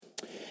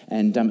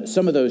And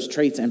some of those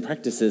traits and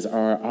practices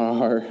are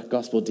our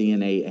gospel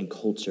DNA and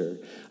culture.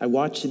 I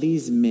watch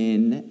these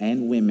men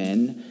and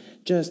women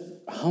just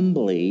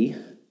humbly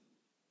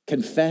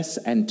confess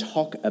and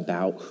talk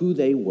about who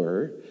they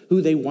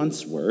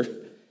once were,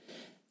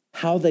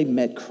 how they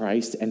met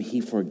Christ and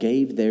he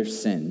forgave their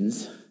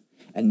sins,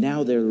 and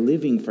now they're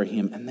living for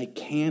him, and they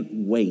can't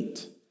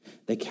wait.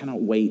 They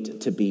cannot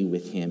wait to be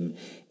with him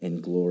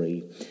in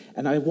glory.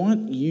 And I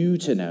want you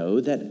to know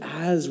that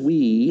as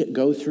we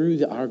go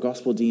through our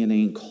gospel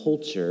DNA and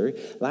culture,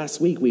 last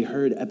week we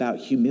heard about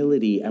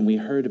humility and we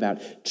heard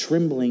about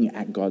trembling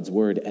at God's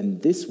word.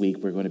 And this week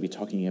we're going to be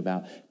talking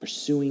about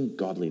pursuing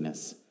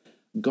godliness.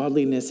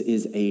 Godliness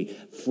is a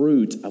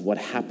fruit of what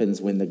happens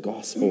when the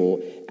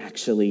gospel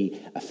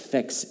actually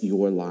affects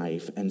your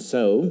life. And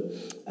so,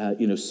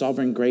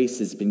 Sovereign Grace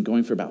has been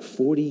going for about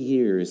 40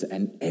 years,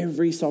 and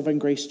every Sovereign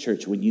Grace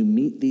church, when you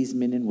meet these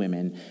men and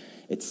women,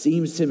 it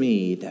seems to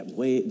me that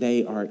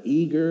they are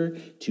eager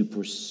to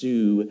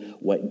pursue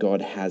what God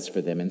has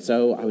for them. And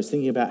so I was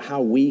thinking about how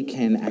we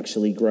can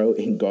actually grow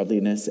in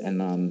godliness.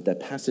 And the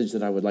passage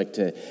that I would like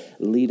to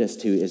lead us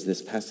to is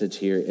this passage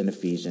here in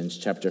Ephesians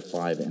chapter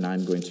 5. And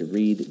I'm going to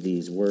read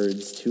these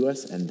words to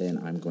us, and then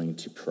I'm going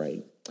to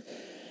pray.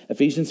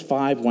 Ephesians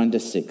 5,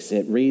 1-6.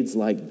 It reads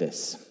like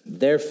this: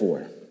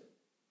 Therefore,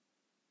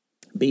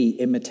 be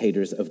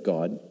imitators of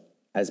God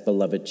as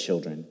beloved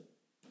children,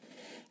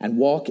 and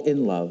walk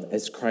in love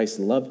as Christ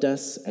loved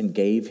us and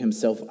gave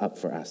himself up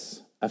for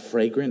us, a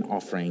fragrant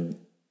offering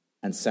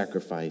and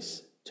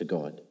sacrifice to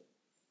God.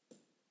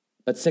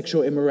 But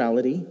sexual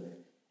immorality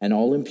and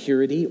all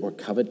impurity or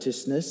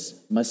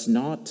covetousness must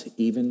not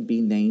even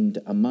be named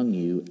among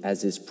you,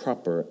 as is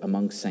proper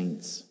among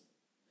saints.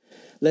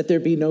 Let there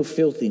be no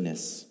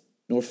filthiness,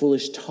 nor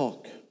foolish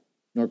talk,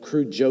 nor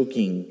crude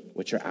joking,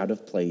 which are out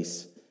of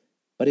place,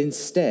 but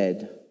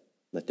instead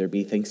let there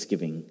be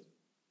thanksgiving.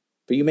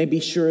 For you may be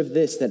sure of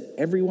this, that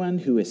everyone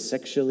who is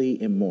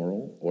sexually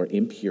immoral or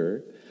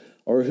impure,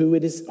 or who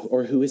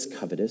is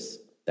covetous,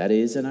 that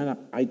is, an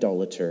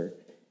idolater,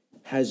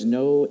 has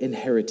no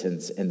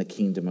inheritance in the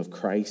kingdom of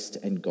Christ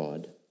and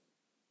God.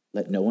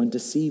 Let no one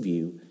deceive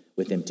you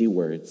with empty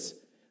words,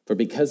 for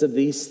because of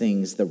these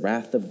things the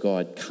wrath of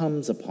God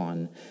comes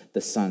upon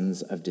the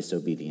sons of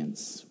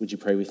disobedience. Would you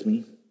pray with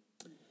me?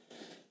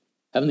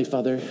 Heavenly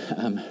Father,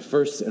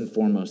 first and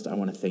foremost, I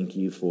want to thank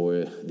you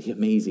for the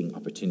amazing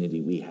opportunity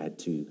we had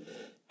to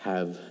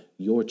have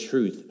your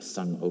truth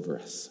sung over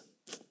us.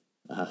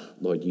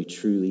 Lord, you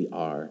truly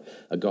are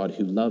a God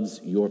who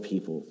loves your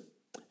people.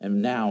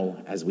 And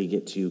now, as we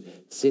get to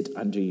sit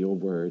under your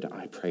word,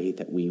 I pray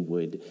that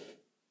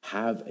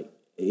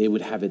it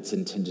would have its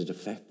intended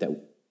effect, that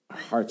our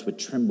hearts would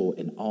tremble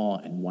in awe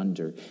and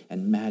wonder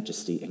and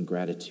majesty and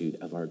gratitude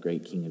of our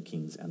great King of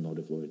Kings and Lord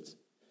of Lords.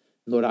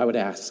 Lord, I would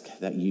ask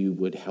that you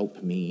would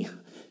help me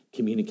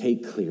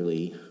communicate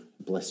clearly.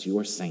 Bless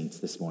your saints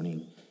this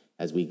morning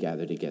as we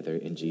gather together.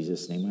 In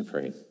Jesus' name I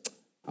pray.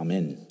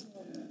 Amen.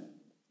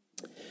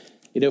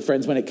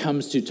 Friends, when it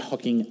comes to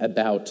talking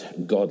about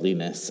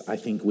godliness, I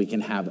think we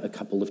can have a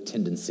couple of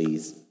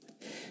tendencies.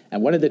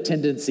 And one of the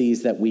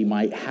tendencies that we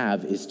might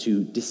have is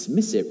to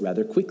dismiss it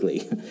rather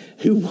quickly.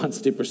 Who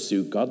wants to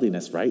pursue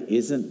godliness, right?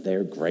 Isn't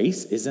there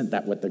grace? Isn't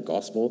that what the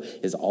gospel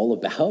is all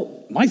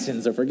about? My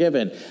sins are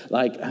forgiven.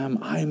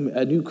 I'm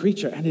a new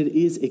creature, and it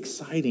is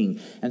exciting.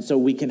 And so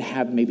we can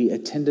have maybe a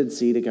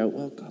tendency to go,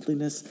 well,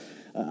 godliness,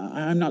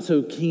 I'm not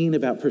so keen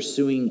about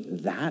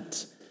pursuing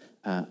that.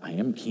 I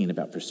am keen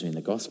about pursuing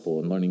the gospel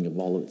and learning of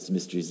all of its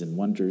mysteries and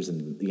wonders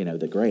and,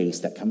 the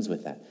grace that comes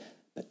with that.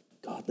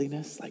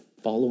 Godliness, like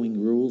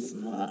following rules,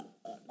 not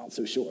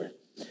so sure.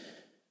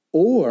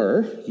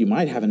 Or you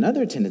might have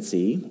another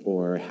tendency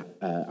or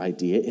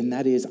idea, and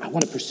that is, I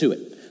want to pursue it.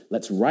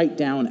 Let's write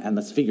down and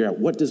let's figure out,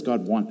 what does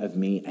God want of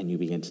me? And you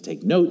begin to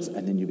take notes,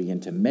 and then you begin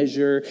to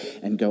measure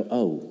and go,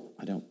 oh,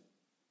 I don't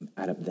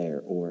add up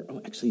there, or,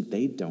 oh, actually,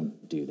 they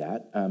don't do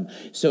that.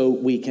 So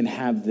we can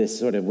have this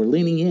sort of, we're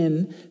leaning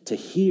in to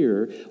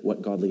hear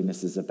what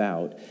godliness is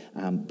about,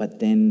 but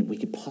then we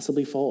could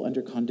possibly fall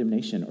under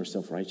condemnation or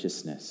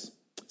self-righteousness.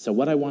 So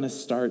what I want to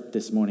start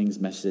this morning's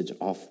message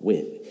off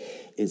with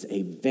is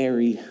a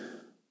very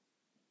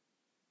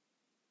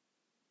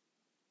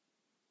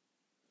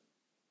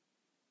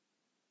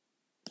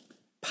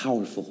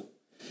powerful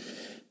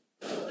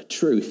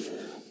truth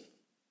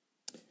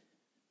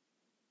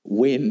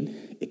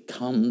when it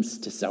comes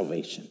to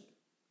salvation.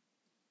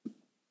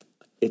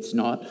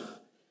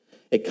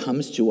 It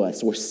comes to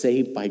us. We're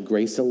saved by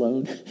grace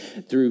alone,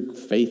 through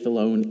faith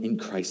alone, in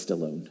Christ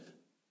alone.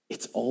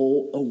 It's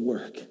all a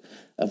work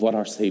of what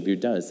our Savior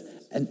does.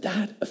 And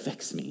that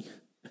affects me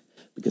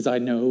because I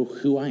know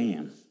who I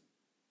am.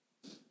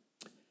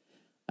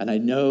 And I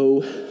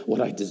know what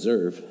I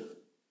deserve.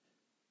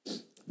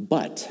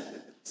 But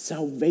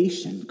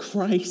salvation,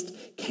 Christ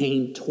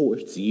came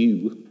towards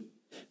you.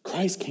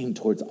 Christ came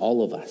towards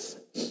all of us.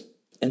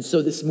 And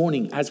so this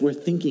morning, as we're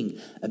thinking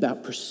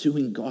about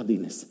pursuing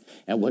godliness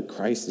and what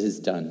Christ has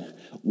done,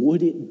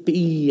 would it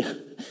be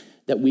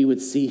that we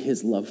would see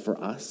his love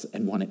for us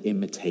and want to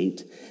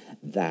imitate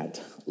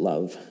that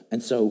love.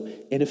 And so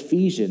in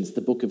Ephesians,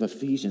 the book of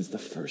Ephesians, the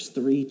first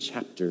 3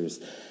 chapters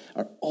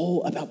are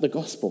all about the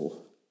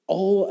gospel,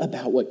 all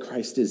about what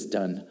Christ has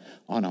done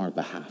on our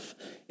behalf.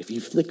 If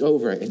you flick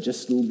over and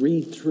just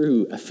read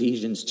through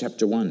Ephesians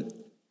chapter 1,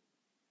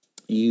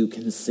 you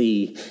can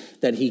see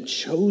that he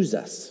chose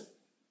us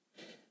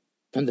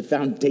from the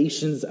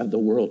foundations of the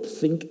world.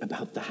 Think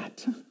about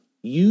that.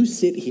 You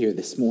sit here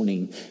this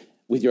morning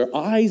with your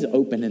eyes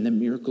open in the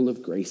miracle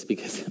of grace,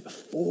 because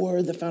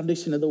before the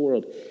foundation of the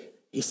world,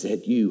 he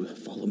said, you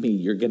follow me,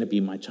 you're going to be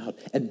my child.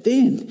 And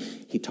then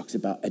he talks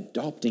about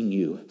adopting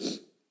you.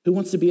 Who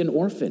wants to be an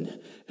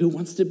orphan? Who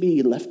wants to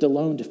be left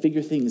alone to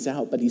figure things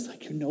out? But he's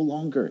like, you're no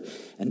longer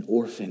an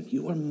orphan.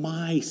 You are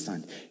my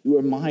son. You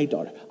are my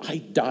daughter. I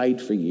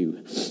died for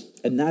you.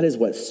 And that is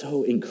what's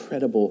so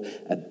incredible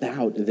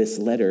about this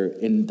letter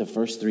in the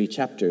first 3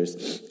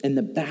 chapters. In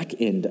the back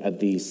end of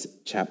these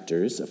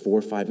chapters,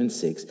 4, 5, and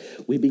 6,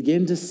 we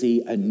begin to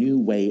see a new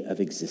way of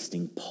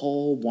existing.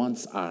 Paul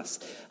wants us,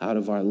 out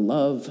of our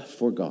love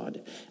for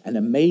God and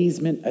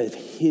amazement of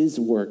his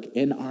work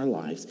in our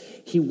lives,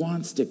 he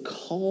wants to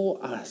call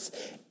us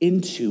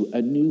into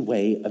a new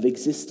way of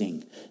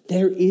existing.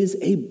 There is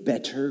a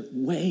better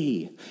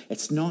way.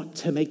 It's not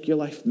to make your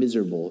life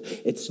miserable.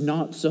 It's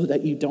not so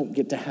that you don't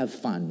get to have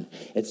fun.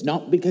 It's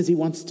not because he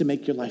wants to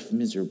make your life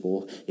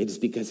miserable. It is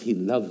because he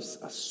loves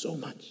us so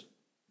much.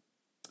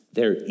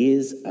 There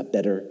is a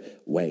better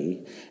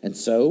way. And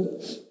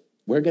so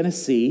we're going to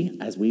see,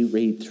 as we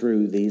read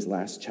through these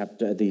last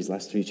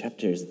 3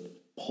 chapters,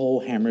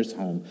 Paul hammers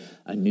home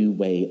a new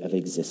way of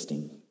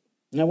existing.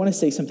 And I want to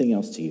say something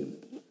else to you.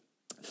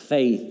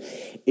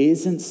 Faith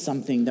isn't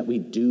something that we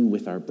do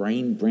with our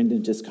brain.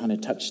 Brendan just kind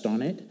of touched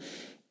on it.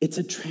 It's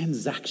a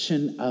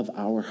transaction of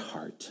our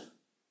heart.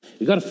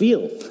 You got to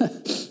feel.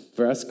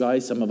 For us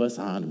guys, some of us,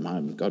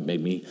 God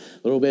made me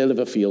a little bit of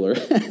a feeler,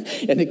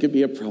 and it could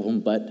be a problem,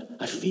 but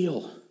I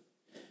feel.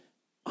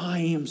 I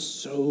am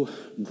so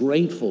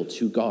grateful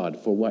to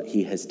God for what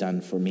he has done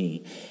for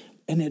me.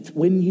 And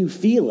when you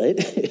feel it,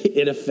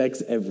 it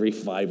affects every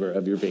fiber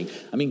of your being.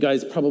 I mean,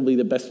 guys, probably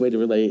the best way to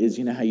relate is,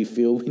 you know how you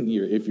feel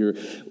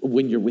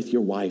when you're with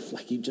your wife,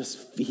 like you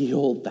just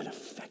feel that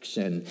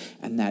affection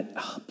and that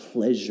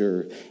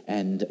pleasure,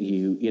 and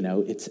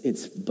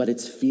but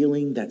it's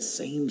feeling that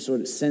same sort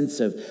of sense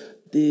of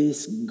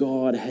this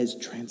God has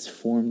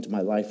transformed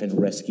my life and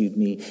rescued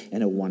me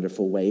in a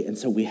wonderful way. And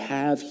so we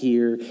have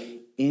here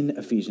in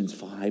Ephesians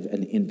 5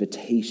 an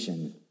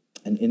invitation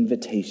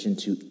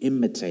to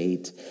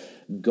imitate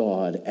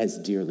God as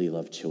dearly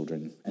loved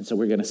children. And so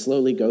we're going to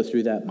slowly go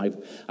through that.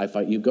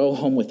 If you go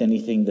home with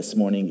anything this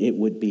morning, it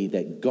would be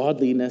that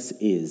godliness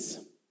is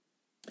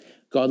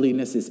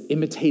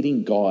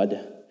imitating God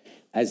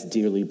as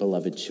dearly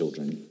beloved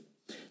children.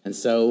 And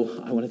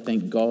so I want to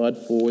thank God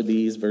for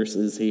these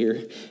verses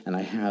here. And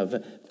I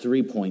have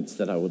 3 points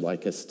that I would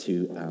like us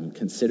to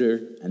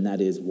consider. And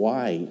that is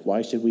why.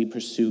 Why should we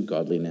pursue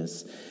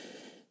godliness?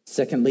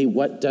 Secondly,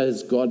 what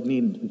does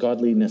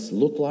godliness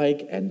look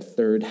like? And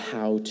third,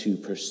 how to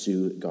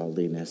pursue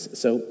godliness.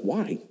 So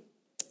why?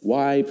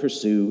 Why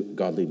pursue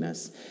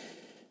godliness?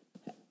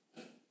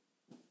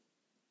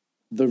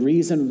 The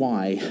reason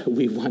why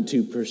we want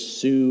to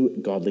pursue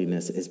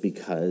godliness is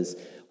because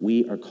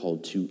we are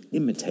called to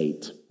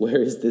imitate.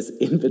 Where is this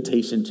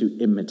invitation to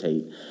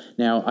imitate?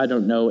 Now, I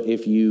don't know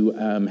if you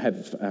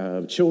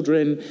have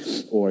children,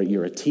 or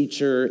you're a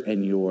teacher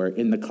and you're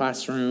in the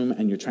classroom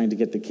and you're trying to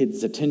get the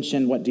kids'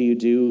 attention. What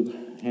do?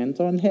 Hands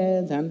on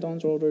heads, hands on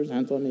shoulders,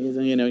 hands on knees,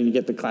 and you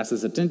get the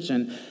class's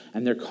attention,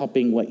 and they're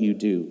copying what you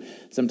do.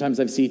 Sometimes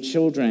I've seen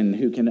children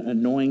who can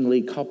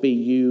annoyingly copy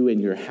you and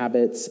your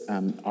habits.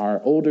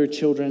 Our older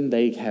children,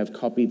 they have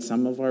copied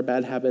some of our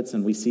bad habits,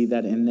 and we see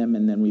that in them,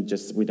 and then we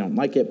don't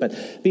like it, but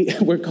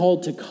we're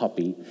called to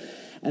copy.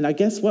 And I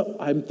guess what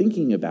I'm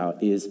thinking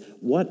about is,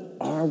 what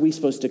are we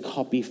supposed to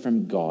copy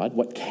from God?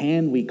 What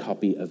can we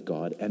copy of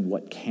God, and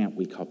what can't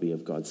we copy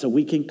of God? So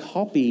we can't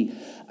copy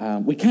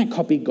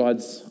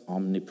God's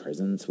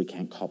omnipresence. We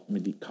can't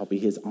copy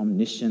his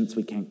omniscience.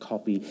 We can't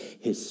copy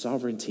his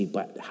sovereignty.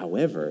 But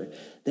however,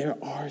 there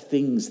are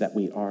things that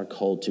we are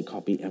called to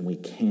copy and we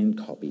can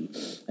copy.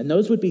 And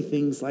those would be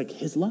things like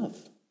his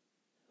love.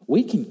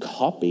 We can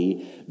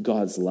copy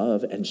God's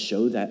love and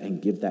show that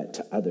and give that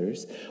to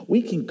others.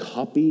 We can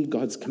copy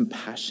God's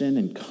compassion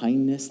and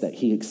kindness that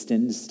he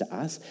extends to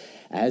us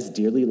as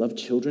dearly loved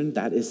children.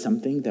 That is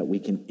something that we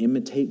can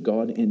imitate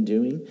God in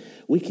doing.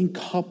 We can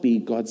copy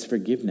God's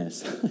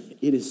forgiveness.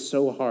 It is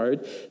so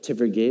hard to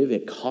forgive.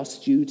 It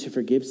costs you to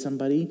forgive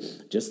somebody,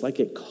 just like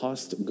it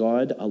cost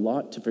God a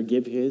lot to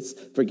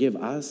forgive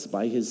us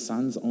by his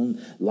son's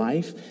own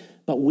life.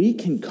 But we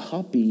can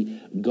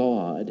copy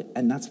God,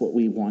 and that's what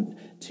we want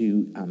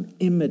to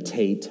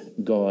imitate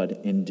God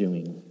in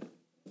doing.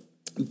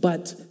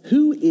 But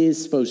who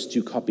is supposed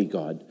to copy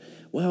God?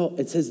 Well,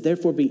 it says,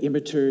 therefore be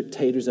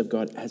imitators of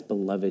God as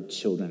beloved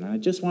children. And I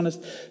just want us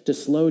to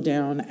slow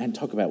down and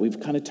talk about it. We've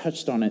kind of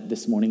touched on it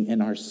this morning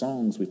in our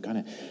songs. We've kind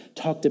of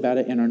talked about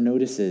it in our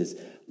notices.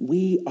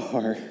 We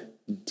are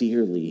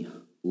dearly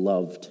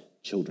loved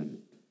children.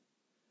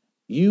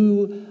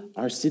 You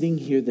are sitting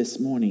here this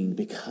morning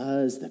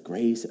because the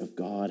grace of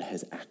God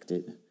has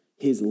acted.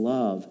 His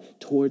love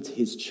towards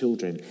his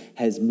children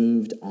has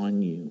moved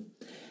on you.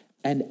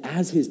 And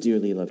as his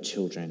dearly loved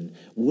children,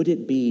 would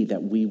it be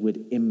that we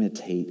would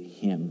imitate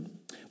him?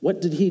 What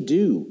did he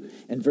do?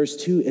 In verse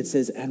 2, it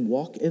says, and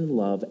walk in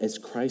love as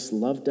Christ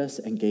loved us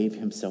and gave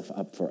himself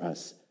up for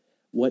us.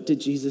 What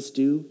did Jesus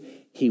do?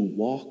 He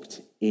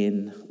walked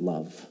in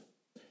love.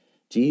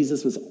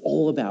 Jesus was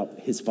all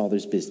about his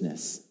Father's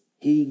business.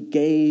 He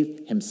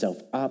gave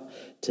himself up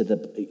to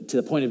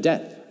the point of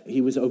death.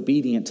 He was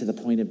obedient to the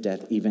point of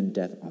death, even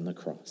death on the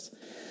cross.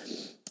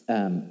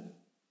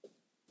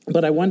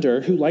 But I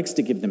wonder, who likes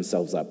to give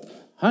themselves up?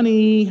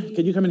 Honey,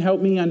 can you come and help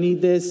me? I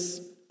need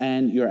this.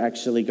 And you're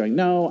actually going,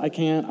 no, I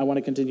can't. I want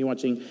to continue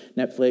watching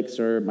Netflix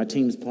or my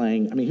team's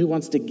playing. I mean, who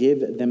wants to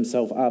give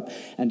themselves up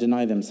and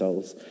deny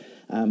themselves?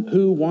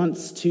 Who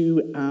wants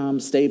to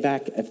stay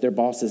back if their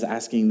boss is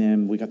asking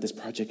them, we got this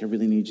project, I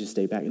really need you to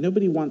stay back.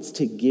 Nobody wants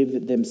to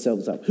give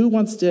themselves up. Who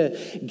wants to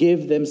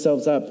give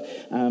themselves up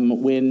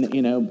when,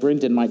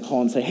 Brendan might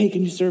call and say, hey,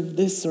 can you serve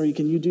this? Or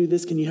can you do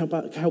this? Can you help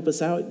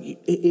us out?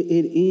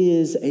 It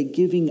is a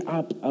giving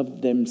up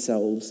of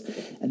themselves.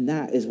 And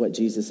that is what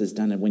Jesus has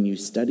done. And when you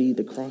study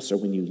the cross or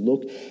when you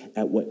look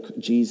at what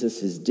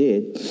Jesus has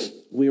did,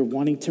 we're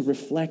wanting to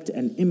reflect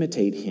and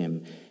imitate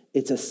him.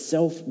 It's a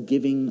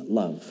self-giving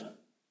love.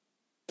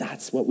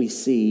 That's what we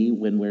see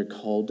when we're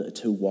called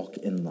to walk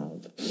in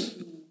love.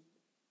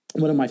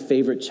 One of my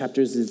favorite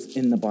chapters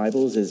in the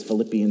Bible is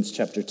Philippians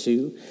chapter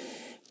 2.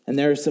 And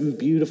there are some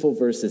beautiful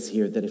verses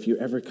here that if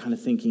you're ever kind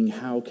of thinking,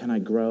 how can I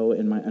grow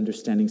in my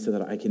understanding so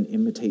that I can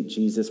imitate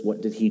Jesus? What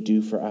did he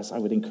do for us? I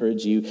would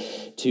encourage you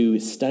to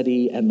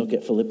study and look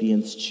at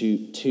Philippians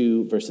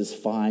 2, verses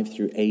 5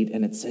 through 8.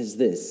 And it says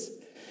this,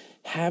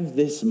 have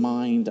this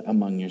mind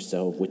among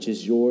yourself, which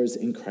is yours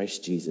in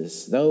Christ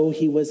Jesus, though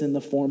he was in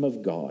the form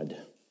of God,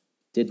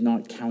 did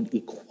not count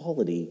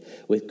equality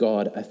with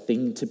God a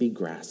thing to be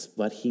grasped,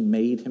 but he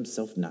made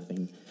himself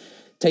nothing,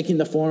 taking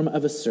the form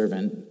of a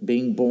servant,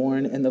 being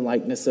born in the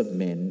likeness of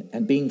men,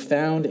 and being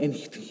found in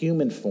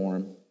human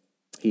form,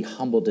 he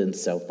humbled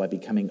himself by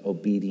becoming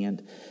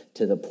obedient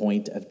to the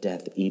point of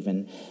death,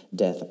 even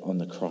death on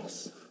the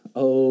cross.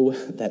 Oh,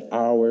 that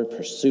our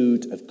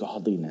pursuit of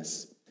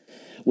godliness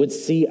would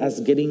see us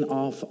getting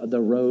off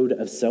the road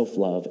of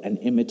self-love and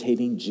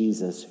imitating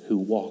Jesus, who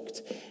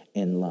walked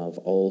in love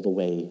all the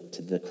way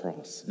to the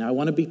cross. Now, I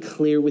want to be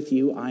clear with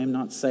you. I am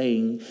not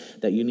saying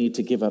that you need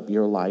to give up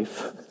your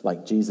life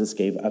like Jesus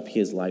gave up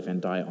his life and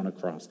die on a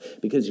cross,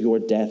 because your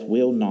death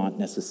will not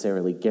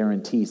necessarily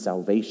guarantee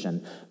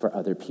salvation for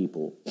other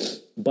people.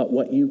 But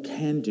what you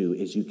can do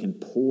is you can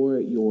pour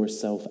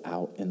yourself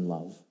out in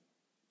love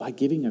by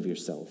giving of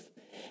yourself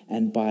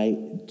and by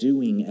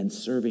doing and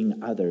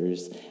serving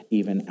others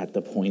even at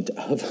the point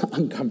of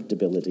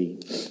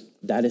uncomfortability.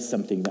 That is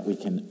something that we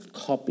can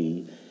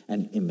copy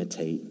and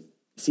imitate.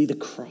 See, the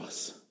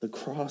cross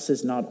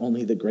is not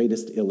only the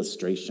greatest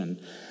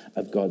illustration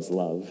of God's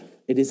love,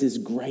 it is his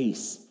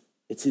grace.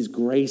 It's his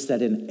grace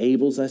that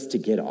enables us to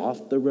get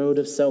off the road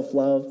of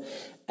self-love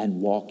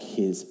and walk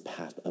his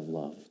path of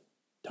love.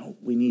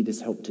 We need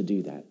his help to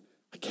do that.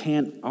 I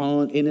can't,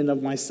 in and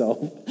of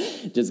myself,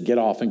 just get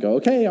off and go,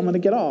 okay, I'm going to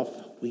get off.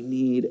 We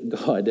need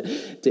God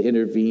to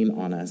intervene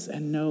on us.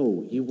 And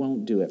no, you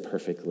won't do it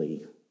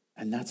perfectly.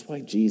 And that's why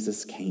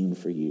Jesus came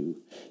for you,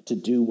 to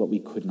do what we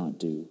could not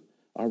do.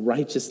 Our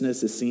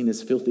righteousness is seen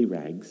as filthy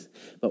rags,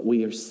 but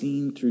we are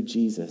seen through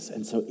Jesus.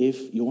 And so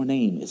if your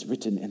name is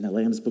written in the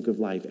Lamb's Book of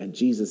Life and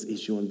Jesus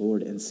is your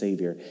Lord and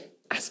Savior,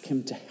 ask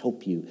him to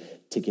help you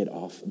to get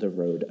off the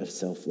road of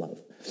self-love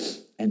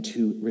and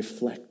to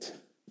reflect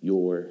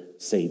your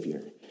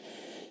Savior.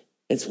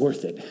 It's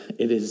worth it.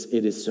 It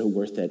is so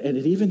worth it. And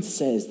it even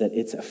says that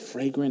it's a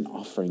fragrant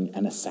offering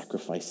and a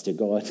sacrifice to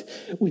God.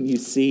 When you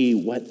see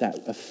what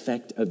that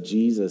effect of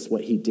Jesus,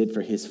 what he did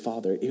for his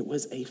Father, it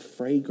was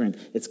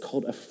it's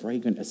called a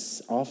fragrant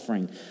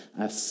offering,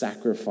 a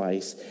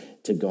sacrifice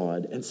to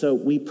God. And so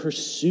we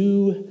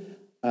pursue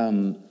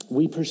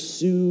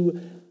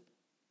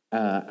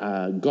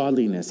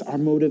godliness, our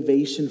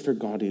motivation for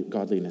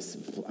godliness.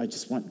 I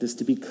just want this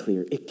to be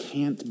clear. It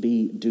can't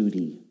be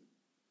duty.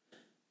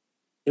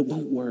 It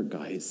won't work,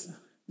 guys.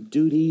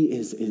 Duty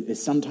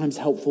is sometimes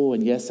helpful,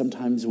 and yes,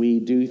 sometimes we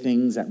do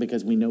things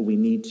because we know we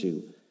need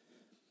to.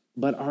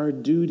 But our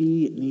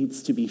duty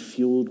needs to be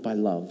fueled by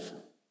love.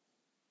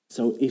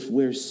 So if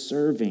we're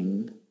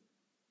serving,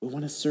 we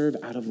want to serve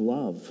out of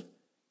love.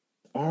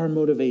 Our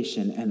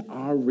motivation and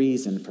our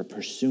reason for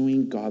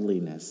pursuing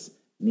godliness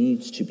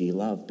needs to be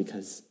love,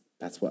 because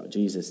that's what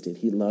Jesus did.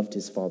 He loved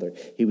his Father.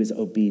 He was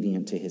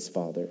obedient to his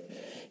Father.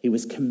 He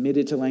was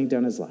committed to laying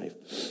down his life.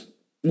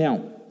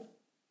 Now,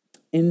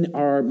 in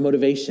our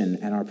motivation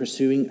and our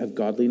pursuing of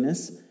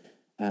godliness,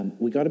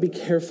 we got to be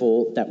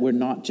careful that we're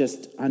not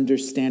just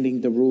understanding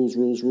the rules.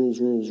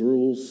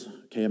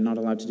 Okay, I'm not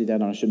allowed to do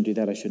that, and I shouldn't do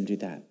that, I shouldn't do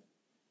that.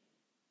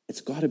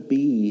 It's got to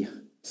be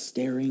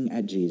staring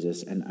at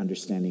Jesus and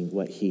understanding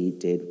what he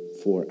did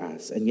for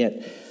us. And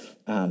yet,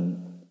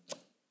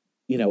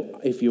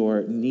 if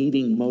you're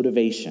needing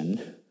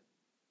motivation,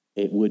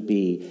 it would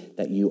be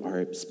that you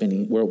are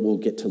spending, we'll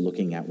get to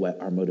looking at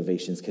what our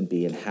motivations can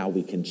be and how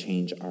we can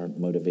change our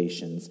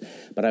motivations.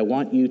 But I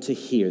want you to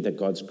hear that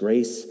God's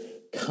grace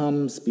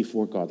comes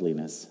before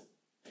godliness.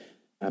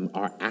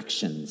 Our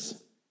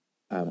actions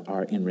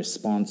are in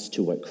response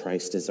to what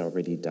Christ has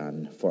already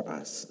done for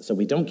us. So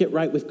we don't get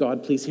right with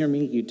God, please hear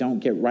me, you don't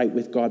get right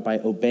with God by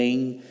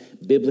obeying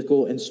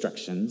biblical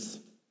instructions,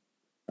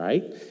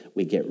 right?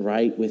 We get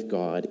right with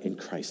God in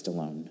Christ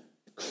alone.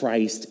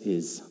 Christ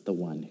is the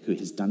one who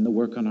has done the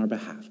work on our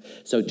behalf.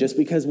 So just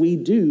because we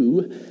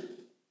do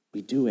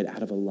it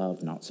out of a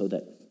love, not so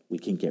that we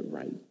can get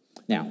right.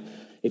 Now,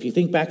 if you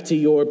think back to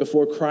your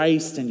before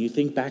Christ and you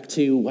think back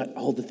to what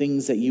all the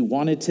things that you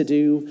wanted to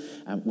do,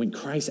 when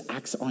Christ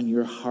acts on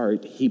your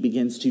heart, he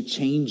begins to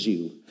change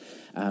you.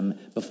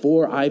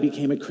 Before I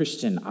became a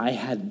Christian, I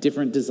had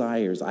different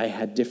desires, I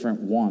had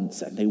different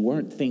wants, and they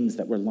weren't things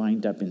that were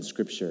lined up in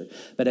Scripture.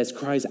 But as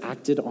Christ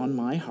acted on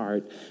my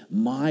heart,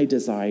 my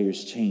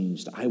desires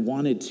changed. I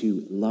wanted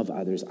to love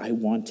others. I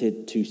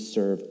wanted to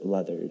serve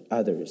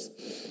others.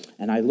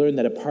 And I learned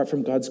that apart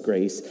from God's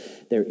grace,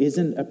 there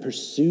isn't a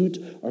pursuit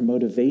or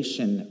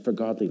motivation for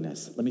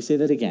godliness. Let me say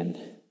that again.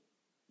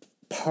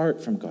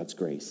 Apart from God's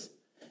grace,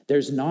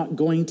 there's not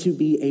going to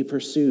be a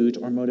pursuit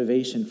or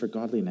motivation for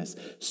godliness.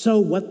 So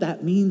what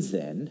that means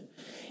then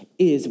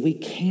is we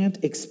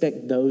can't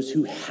expect those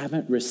who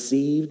haven't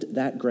received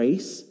that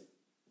grace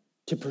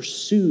to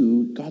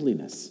pursue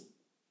godliness.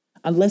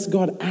 Unless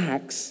God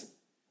acts,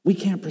 we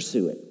can't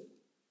pursue it.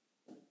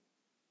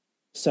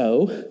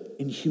 So,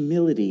 in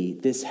humility,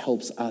 this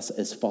helps us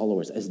as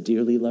followers, as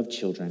dearly loved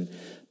children,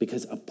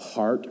 because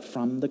apart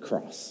from the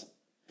cross,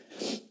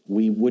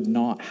 we would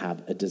not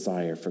have a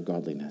desire for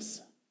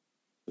godliness.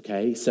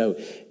 Okay, so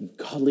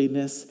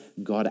godliness,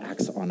 God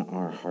acts on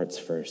our hearts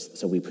first.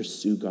 So we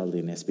pursue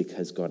godliness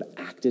because God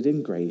acted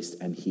in grace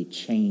and he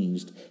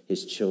changed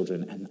his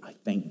children. And I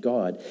thank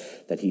God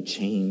that he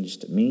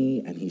changed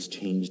me and he's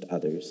changed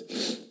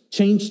others.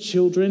 Changed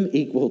children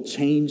equal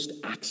changed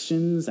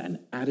actions and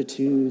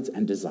attitudes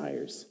and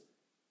desires.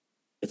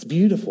 It's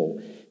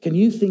beautiful. Can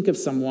you think of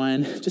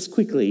someone, just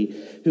quickly,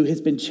 who has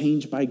been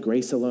changed by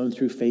grace alone,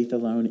 through faith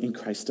alone, in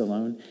Christ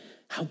alone?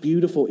 How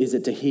beautiful is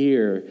it to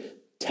hear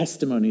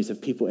testimonies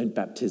of people in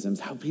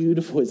baptisms? How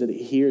beautiful is it to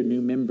hear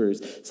new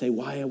members say,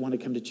 why I want to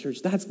come to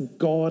church? That's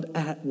God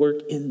at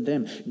work in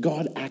them.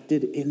 God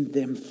acted in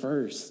them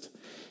first.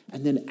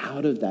 And then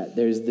out of that,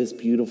 there's this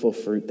beautiful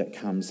fruit that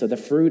comes. So the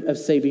fruit of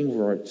saving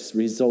works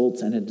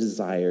results in a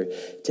desire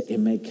to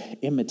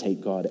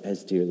imitate God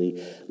as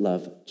dearly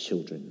loved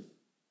children.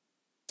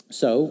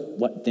 So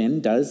what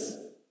then does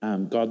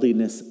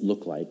godliness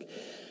look like?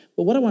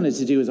 Well, what I wanted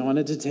to do is I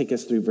wanted to take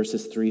us through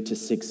verses 3 to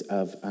 6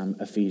 of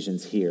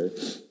Ephesians here.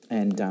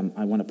 And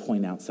I want to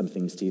point out some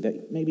things to you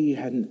that maybe you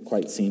hadn't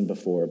quite seen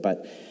before.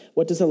 But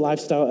what does a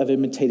lifestyle of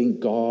imitating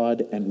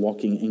God and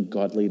walking in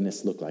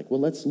godliness look like? Well,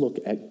 let's look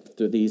at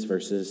these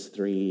verses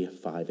 3,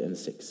 5, and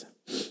 6.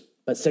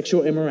 But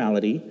sexual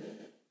immorality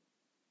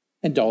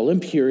and all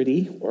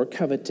impurity or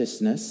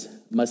covetousness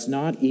must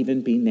not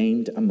even be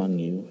named among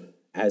you,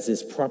 as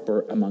is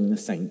proper among the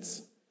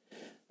saints.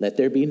 Let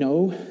there be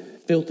no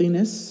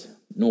filthiness,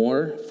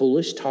 nor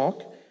foolish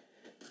talk,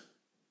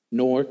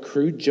 nor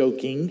crude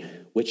joking,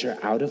 which are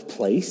out of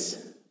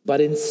place,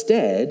 but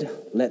instead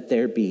let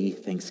there be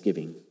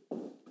thanksgiving.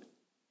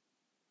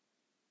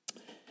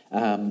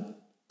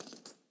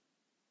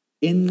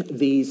 In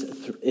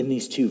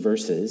these two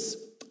verses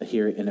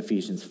here in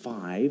Ephesians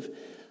 5,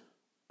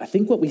 I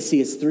think what we see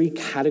is three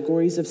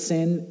categories of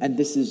sin, and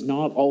this is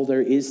not all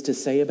there is to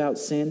say about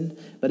sin,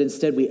 but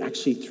instead we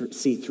actually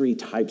see three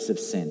types of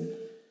sin.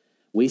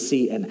 We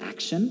see an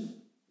action,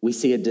 we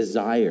see a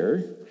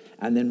desire,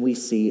 and then we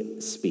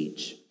see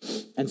speech.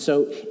 And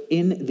so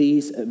in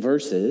these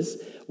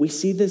verses, we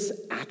see this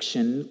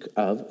action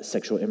of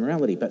sexual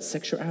immorality, but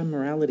sexual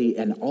immorality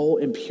and all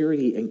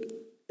impurity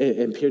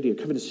or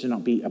covetousness should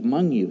not be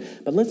among you.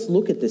 But let's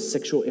look at this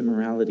sexual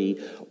immorality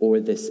or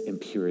this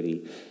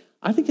impurity.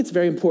 I think it's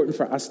very important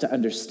for us to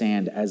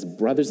understand as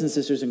brothers and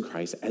sisters in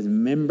Christ, as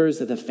members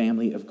of the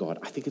family of God,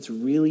 I think it's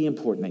really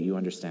important that you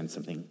understand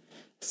something.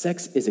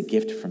 Sex is a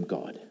gift from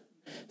God.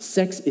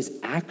 Sex is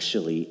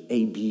actually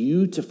a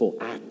beautiful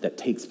act that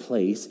takes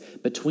place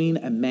between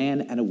a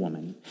man and a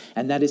woman.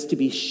 And that is to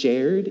be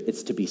shared,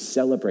 it's to be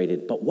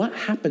celebrated. But what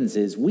happens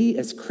is we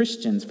as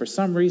Christians, for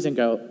some reason,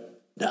 go,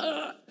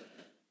 "Duh!"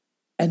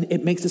 And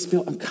it makes us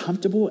feel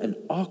uncomfortable and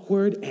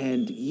awkward.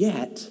 And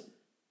yet,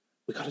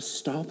 we got to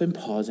stop and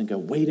pause and go,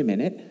 wait a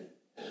minute,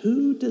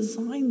 who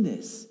designed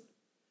this?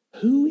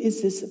 Who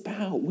is this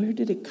about? Where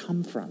did it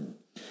come from?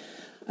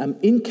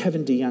 In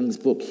Kevin DeYoung's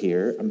book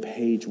here on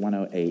page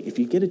 108, if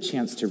you get a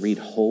chance to read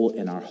Whole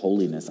in Our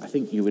Holiness, I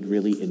think you would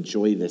really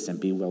enjoy this and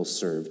be well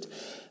served.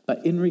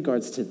 But in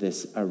regards to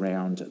this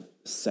around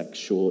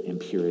sexual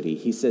impurity,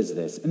 he says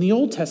this: in the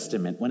Old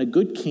Testament, when a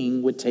good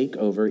king would take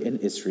over in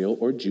Israel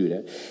or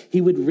Judah,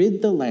 he would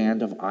rid the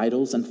land of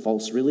idols and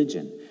false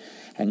religion,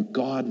 and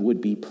God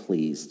would be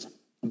pleased.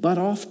 But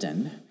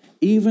often,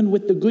 Even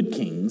with the good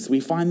kings,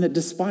 we find that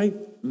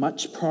despite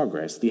much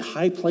progress, the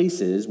high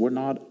places were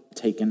not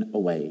taken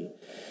away.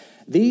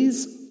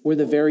 These were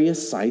the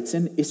various sites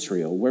in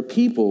Israel where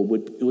people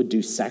would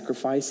do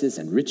sacrifices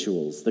and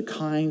rituals, the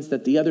kinds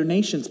that the other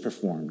nations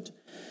performed.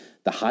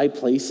 The high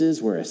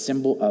places were a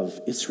symbol of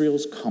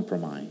Israel's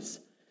compromise.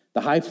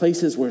 The high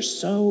places were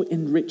so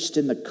enriched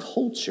in the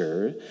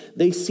culture,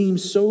 they seemed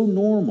so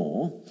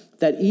normal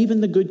that even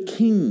the good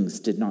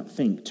kings did not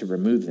think to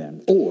remove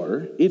them.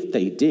 Or, if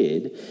they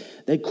did,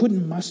 they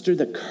couldn't muster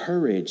the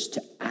courage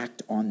to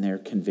act on their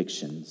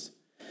convictions.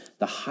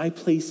 The high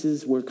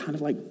places were kind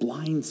of like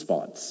blind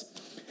spots.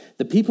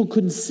 The people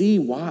couldn't see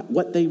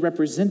what they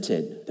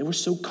represented. They were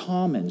so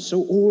common,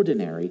 so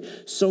ordinary,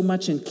 so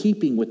much in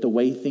keeping with the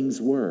way things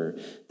were,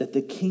 that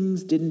the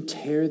kings didn't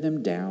tear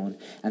them down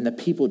and the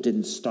people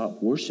didn't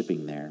stop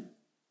worshiping there.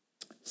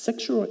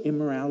 Sexual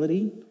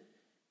immorality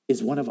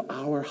is one of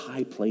our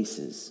high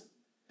places.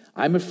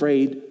 I'm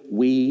afraid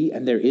we,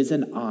 and there is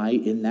an I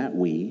in that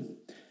we,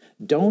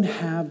 don't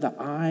have the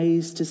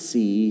eyes to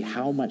see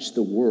how much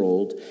the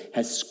world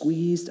has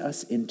squeezed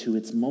us into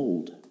its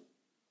mold.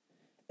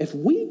 If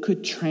we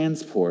could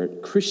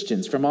transport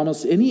Christians from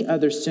almost any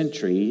other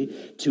century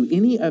to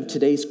any of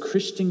today's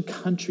Christian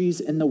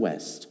countries in the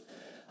West,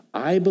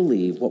 I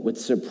believe what would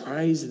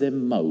surprise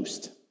them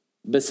most,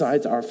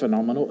 besides our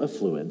phenomenal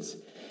affluence,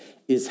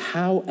 is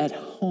how at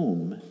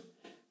home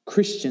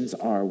Christians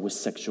are with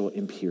sexual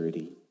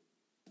impurity.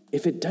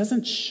 If it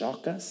doesn't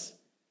shock us,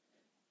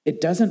 it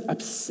doesn't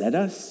upset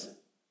us,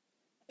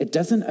 it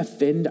doesn't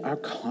offend our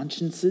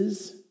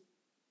consciences.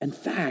 In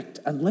fact,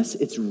 unless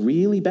it's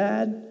really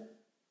bad,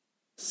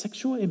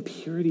 sexual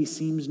impurity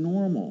seems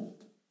normal,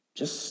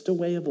 just a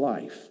way of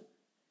life,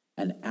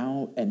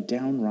 and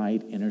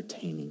downright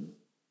entertaining.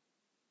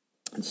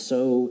 And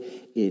so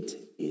it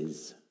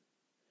is.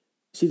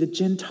 See, the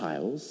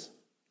Gentiles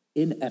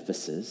in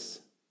Ephesus,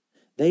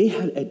 they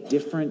had a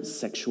different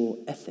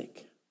sexual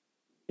ethic.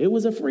 It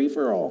was a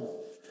free-for-all.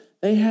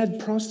 They had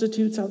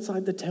prostitutes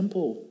outside the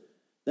temple.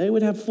 They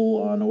would have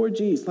full-on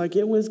orgies, like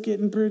it was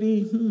getting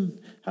pretty,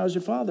 how's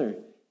your father?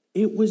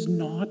 It was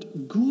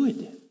not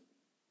good.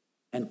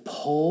 And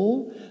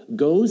Paul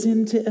goes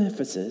into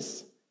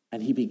Ephesus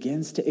and he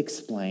begins to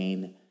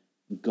explain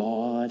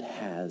God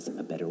has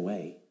a better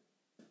way.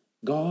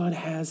 God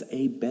has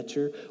a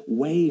better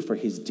way for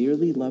his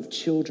dearly loved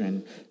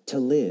children to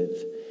live.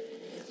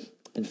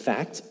 In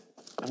fact,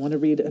 I want to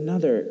read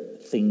another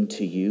thing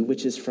to you,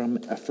 which is from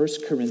 1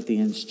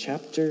 Corinthians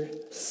chapter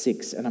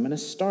 6, and I'm going to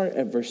start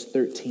at verse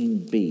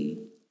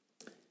 13b.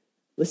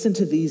 Listen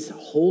to these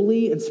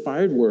holy,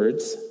 inspired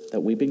words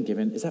that we've been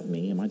given. Is that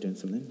me? Am I doing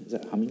something? Is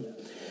that humming?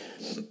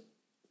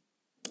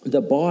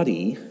 The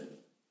body,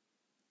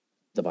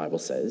 the Bible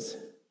says,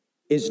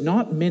 is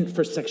not meant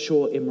for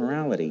sexual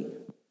immorality,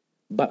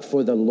 but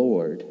for the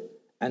Lord,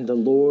 and the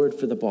Lord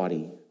for the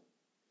body.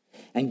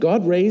 And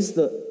God raised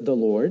the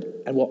Lord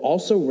and will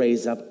also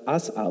raise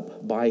us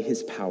up by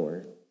his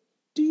power.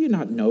 Do you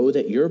not know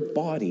that your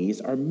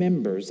bodies are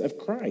members of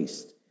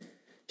Christ?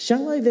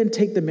 Shall I then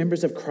take the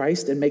members of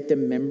Christ and make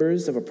them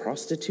members of a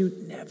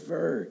prostitute?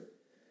 Never.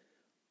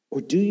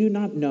 Or do you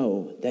not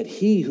know that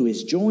he who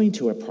is joined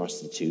to a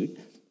prostitute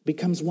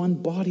becomes one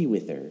body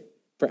with her?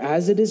 For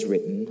as it is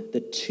written,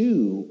 the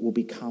two will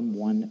become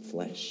one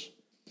flesh.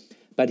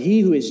 But he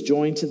who is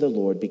joined to the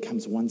Lord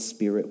becomes one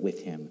spirit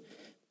with him.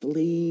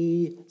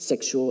 Flee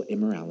sexual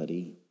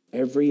immorality.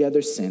 Every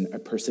other sin a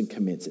person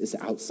commits is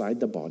outside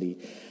the body,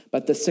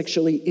 but the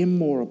sexually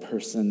immoral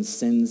person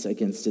sins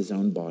against his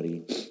own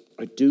body.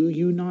 Or do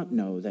you not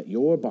know that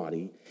your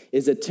body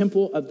is a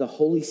temple of the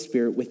Holy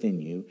Spirit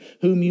within you,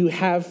 whom you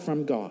have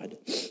from God?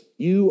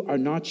 You are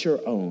not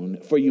your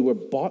own, for you were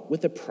bought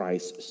with a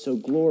price, so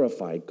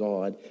glorify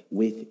God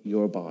with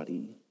your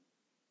body.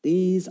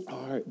 These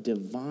are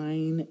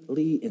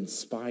divinely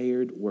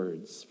inspired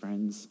words,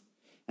 friends.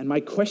 And my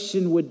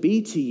question would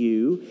be to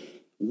you,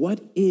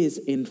 what is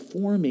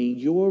informing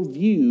your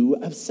view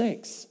of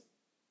sex?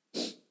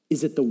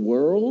 Is it the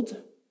world?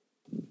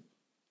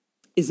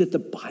 Is it the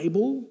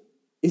Bible?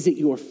 Is it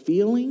your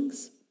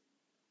feelings?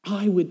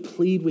 I would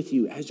plead with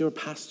you as your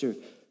pastor,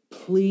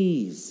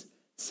 please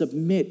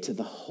submit to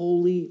the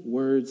holy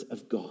words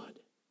of God.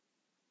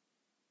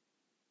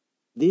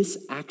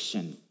 This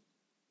action,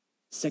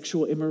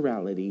 sexual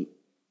immorality,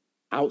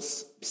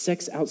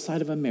 sex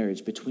outside of a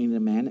marriage between a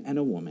man and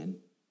a woman,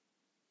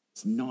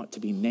 is not to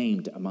be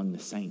named among the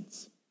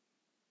saints.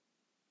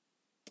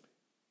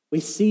 We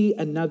see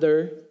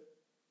another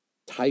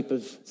type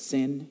of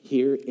sin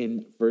here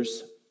in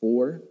verse 3,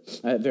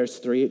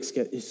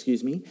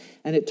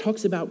 and it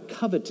talks about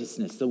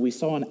covetousness. So we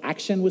saw an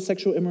action with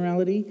sexual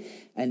immorality,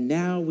 and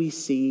now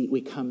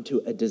we come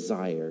to a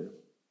desire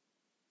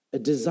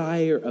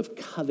of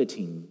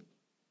coveting,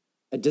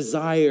 a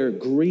desire,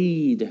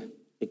 greed.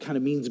 It kind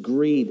of means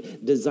greed,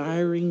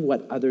 desiring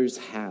what others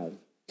have.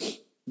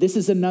 This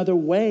is another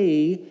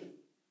way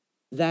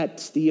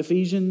that the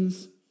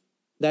Ephesians,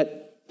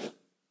 that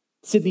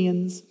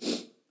Scythians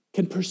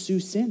can pursue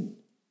sin,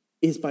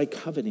 is by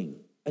coveting,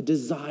 a a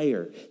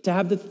desire to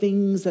have the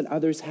things that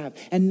others have,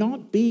 and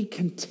not be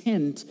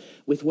content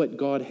with what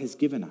God has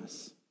given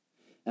us.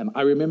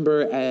 I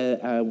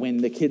remember when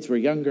the kids were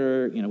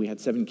younger, we had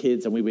 7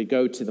 kids, and we would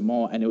go to the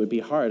mall, and it would be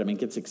hard. I mean, it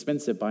gets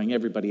expensive buying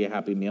everybody a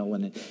Happy Meal,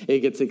 and it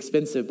gets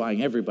expensive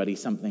buying everybody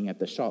something at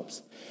the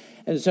shops.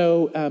 And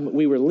so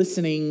we were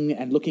listening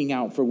and looking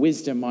out for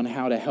wisdom on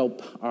how to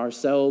help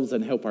ourselves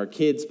and help our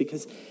kids,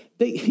 because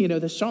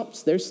the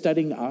shops, they're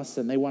studying us,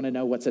 and they want to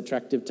know what's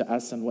attractive to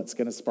us and what's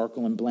going to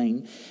sparkle and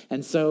bling.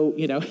 And so,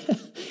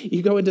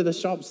 you go into the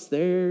shops,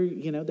 they're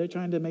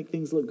trying to make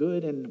things look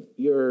good, and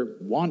your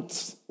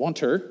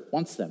wanter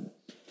wants them.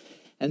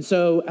 And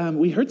so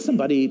we heard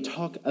somebody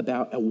talk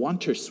about a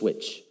wanter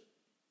switch.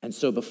 And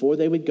so before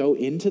they would go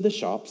into the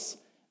shops,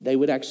 they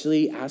would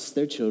actually ask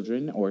their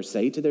children or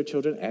say to their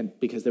children, and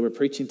because they were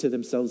preaching to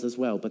themselves as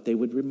well, but they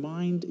would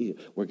remind you,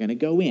 we're going to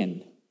go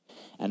in.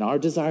 And our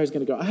desire is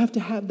going to go, I have to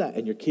have that.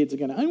 And your kids are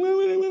going to,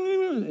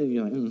 and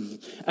you're like,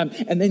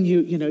 and then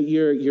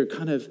you're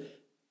kind of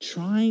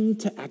trying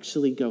to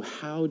actually go,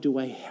 how do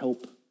I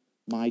help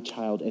my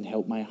child and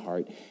help my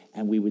heart?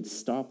 And we would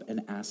stop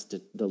and ask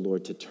the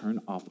Lord to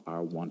turn off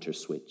our wanter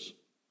switch.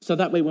 So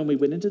that way, when we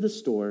went into the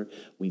store,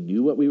 we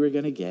knew what we were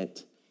going to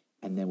get.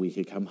 And then we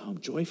could come home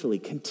joyfully,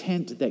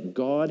 content that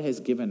God has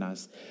given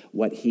us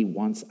what he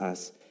wants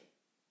us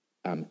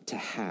to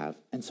have.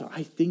 And so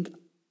I think,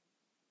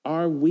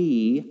 are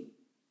we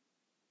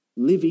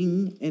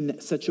living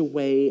in such a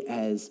way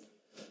as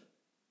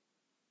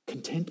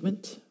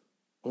contentment,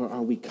 or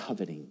are we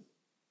coveting?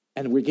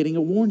 And we're getting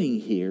a warning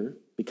here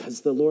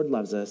because the Lord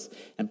loves us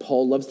and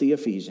Paul loves the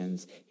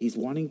Ephesians. He's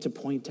wanting to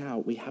point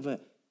out we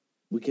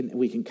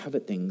can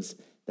covet things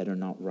that are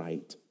not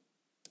right.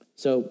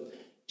 So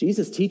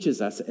Jesus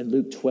teaches us in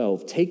Luke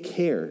 12, take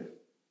care,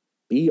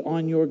 be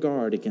on your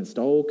guard against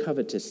all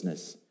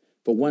covetousness,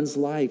 for one's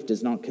life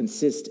does not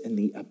consist in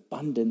the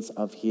abundance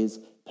of his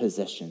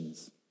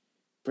possessions.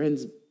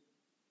 Friends,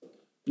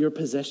 your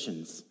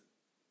possessions,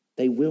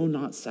 they will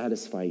not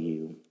satisfy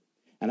you.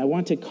 And I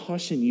want to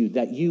caution you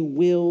that you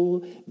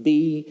will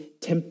be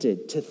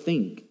tempted to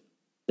think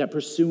that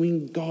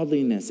pursuing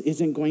godliness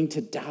isn't going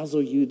to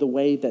dazzle you the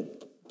way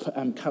that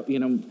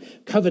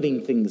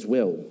coveting things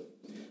will.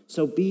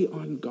 So be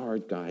on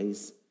guard,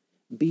 guys.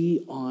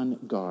 Be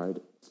on guard.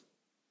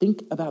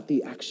 Think about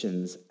the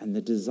actions and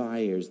the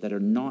desires that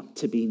are not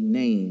to be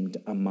named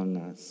among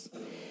us.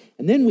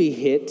 And then we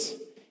hit,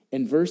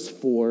 in verse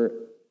 4,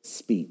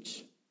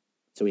 speech.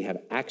 So we have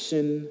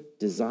action,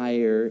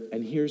 desire,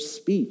 and here's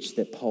speech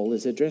that Paul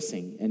is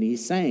addressing. And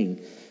he's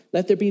saying,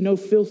 let there be no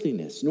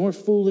filthiness, nor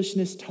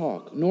foolishness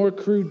talk, nor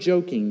crude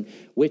joking,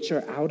 which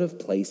are out of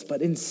place,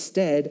 but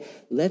instead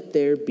let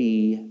there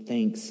be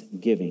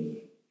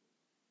thanksgiving.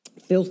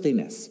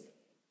 Filthiness,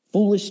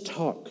 foolish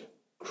talk,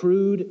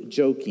 crude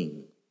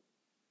joking.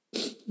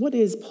 What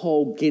is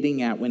Paul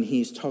getting at when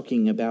he's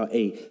talking about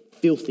a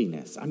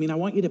filthiness? I mean, I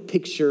want you to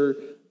picture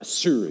a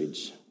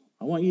sewage.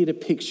 I want you to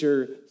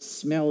picture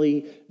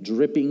smelly,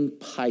 dripping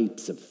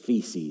pipes of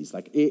feces.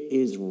 Like, it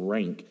is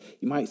rank.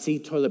 You might see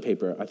toilet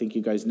paper. I think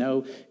you guys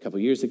know, a couple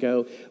years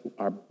ago,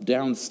 our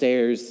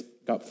downstairs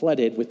got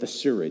flooded with the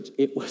sewage.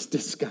 It was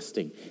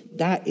disgusting.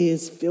 That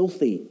is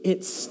filthy.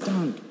 It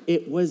stunk.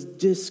 It was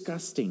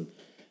disgusting.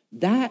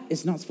 That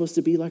is not supposed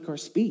to be like our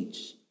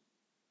speech.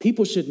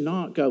 People should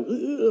not go,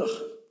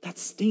 ugh, that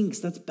stinks,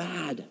 that's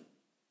bad.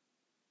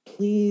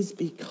 Please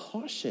be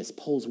cautious,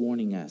 Paul's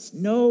warning us.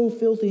 No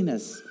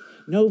filthiness,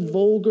 no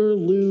vulgar,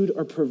 lewd,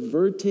 or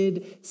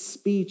perverted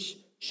speech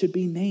should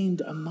be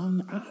named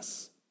among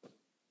us.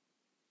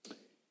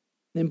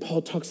 Then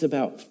Paul talks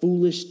about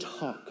foolish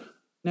talk.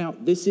 Now,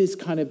 this is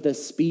kind of the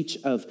speech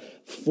of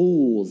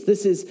fools.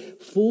 This is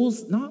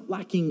fools not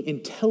lacking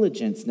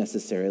intelligence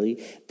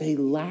necessarily. They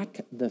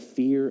lack the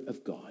fear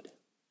of God.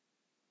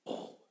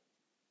 Oh,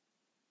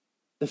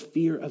 the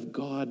fear of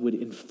God would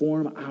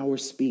inform our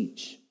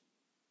speech.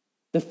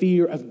 The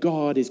fear of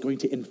God is going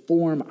to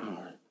inform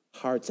our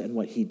hearts and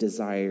what he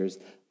desires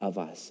of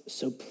us.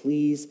 So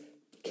please,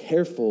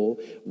 careful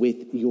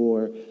with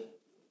your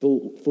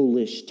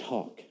foolish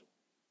talk.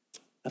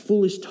 A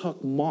foolish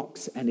talk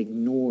mocks and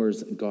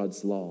ignores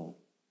God's law.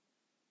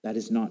 That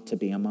is not to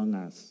be among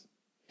us.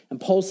 And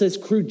Paul says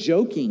crude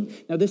joking.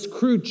 Now, this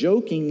crude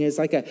joking is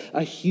like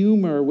a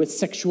humor with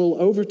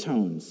sexual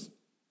overtones.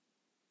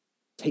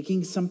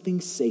 Taking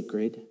something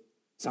sacred,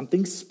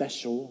 something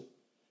special,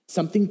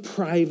 something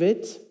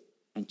private,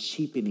 and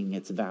cheapening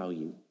its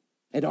value.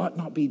 It ought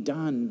not be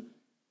done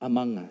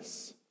among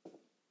us.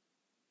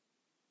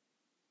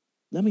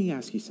 Let me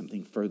ask you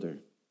something further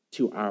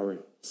to our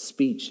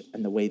speech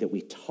and the way that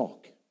we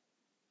talk.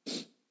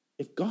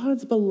 If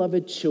God's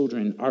beloved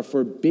children are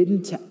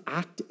forbidden to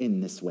act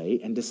in this way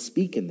and to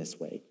speak in this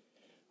way,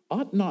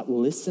 ought not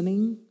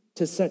listening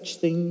to such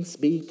things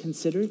be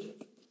considered?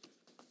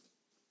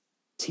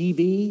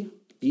 TV,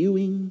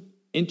 viewing,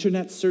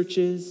 internet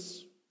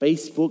searches,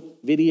 Facebook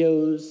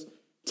videos,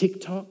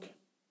 TikTok.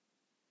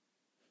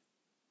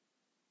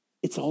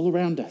 It's all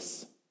around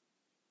us.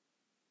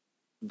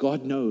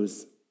 God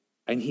knows,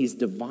 and he's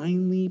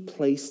divinely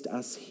placed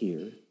us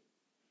here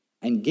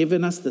and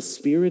given us the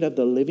Spirit of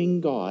the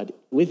living God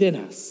within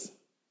us.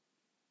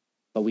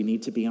 But we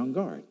need to be on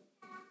guard,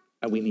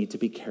 and we need to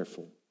be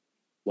careful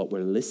what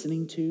we're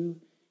listening to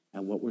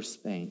and what we're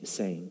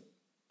saying.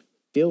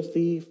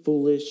 Filthy,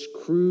 foolish,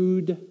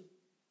 crude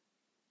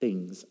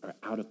things are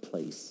out of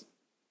place.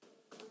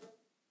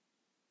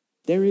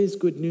 There is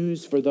good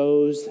news for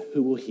those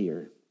who will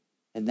hear,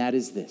 and that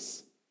is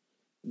this: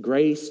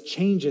 grace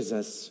changes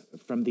us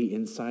from the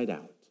inside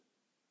out.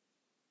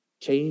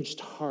 Changed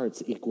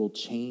hearts equal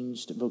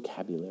changed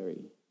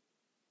vocabulary.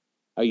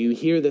 Are you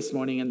here this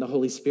morning and the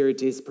Holy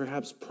Spirit is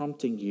perhaps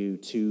prompting you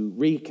to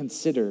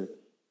reconsider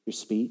your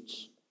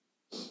speech,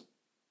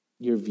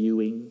 your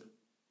viewing,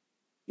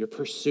 your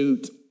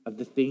pursuit of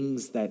the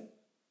things that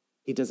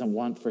he doesn't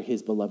want for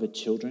his beloved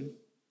children?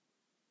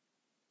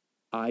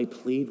 I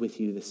plead with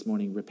you this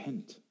morning,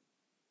 repent,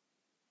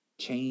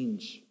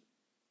 change,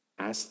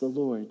 ask the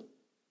Lord.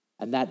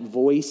 And that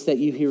voice that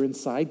you hear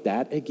inside,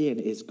 that again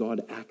is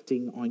God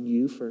acting on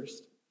you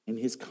first in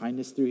his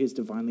kindness through his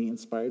divinely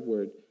inspired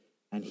word.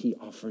 And he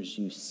offers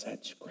you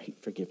such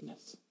great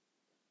forgiveness.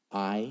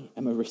 I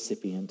am a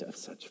recipient of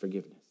such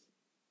forgiveness.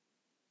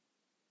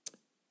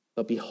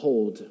 But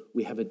behold,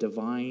 we have a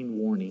divine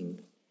warning,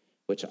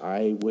 which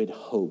I would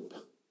hope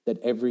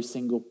that every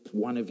single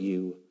one of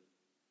you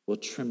will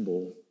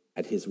tremble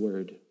at his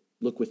word.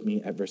 Look with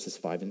me at verses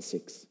 5 and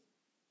 6.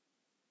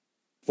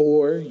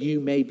 For you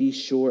may be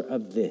sure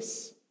of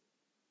this,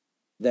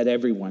 that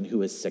everyone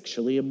who is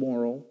sexually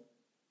immoral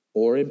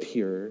or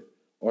impure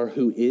or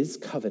who is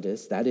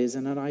covetous, that is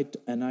an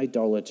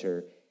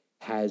idolater,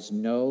 has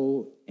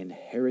no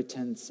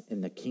inheritance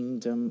in the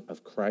kingdom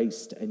of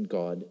Christ and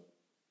God.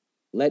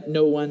 Let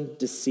no one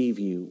deceive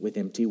you with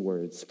empty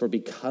words, for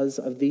because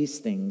of these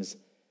things,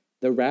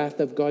 the wrath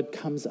of God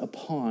comes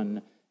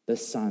upon the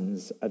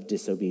sons of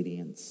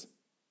disobedience.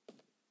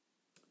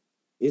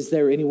 Is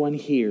there anyone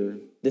here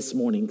this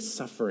morning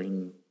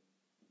suffering?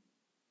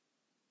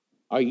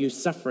 Are you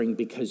suffering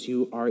because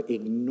you are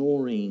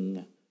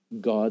ignoring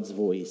God's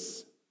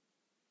voice?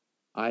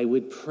 I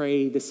would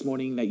pray this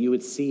morning that you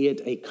would see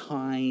it a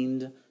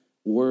kind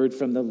word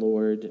from the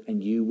Lord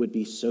and you would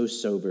be so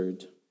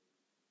sobered.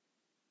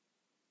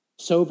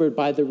 Sobered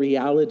by the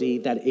reality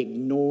that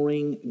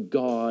ignoring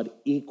God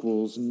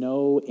equals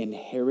no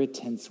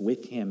inheritance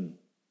with him.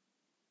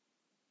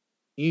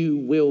 You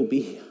will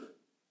be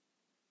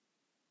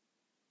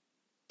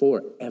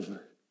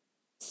forever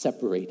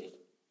separated.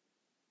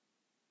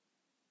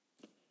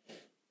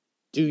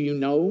 Do you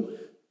know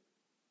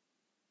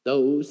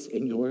those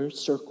in your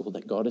circle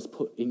that God has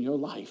put in your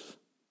life,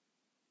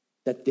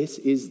 that this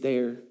is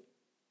their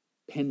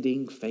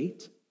pending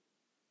fate?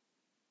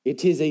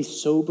 It is a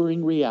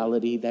sobering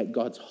reality that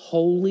God's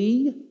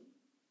holy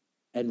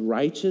and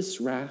righteous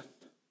wrath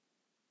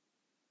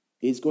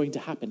is going to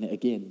happen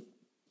again.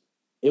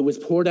 It was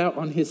poured out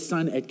on his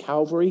son at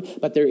Calvary,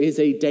 but there is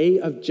a day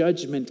of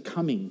judgment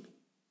coming.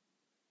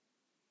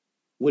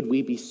 Would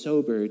we be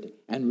sobered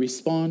and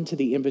respond to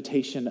the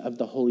invitation of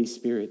the Holy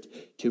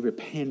Spirit to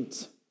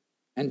repent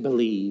and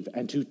believe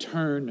and to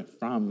turn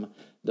from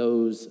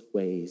those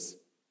ways?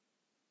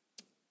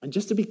 And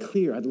just to be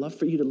clear, I'd love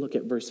for you to look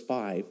at verse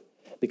 5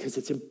 because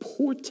it's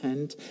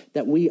important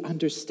that we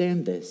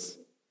understand this.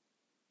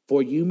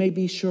 For you may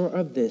be sure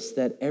of this,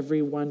 that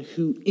everyone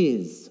who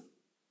is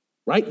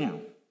right now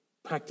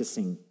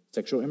practicing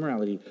sexual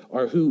immorality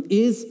or who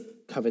is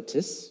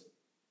covetous,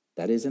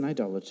 that is an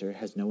idolater,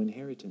 has no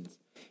inheritance.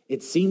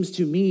 It seems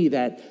to me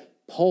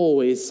that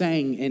Paul is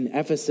saying in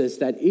Ephesus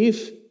that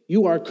if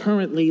you are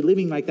currently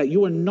living like that,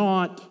 you are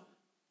not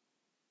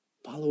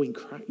following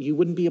Christ. You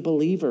wouldn't be a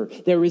believer.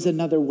 There is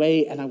another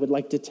way, and I would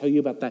like to tell you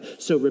about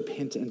that. So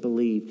repent and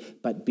believe,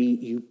 but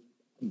the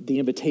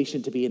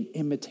invitation to be an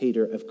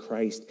imitator of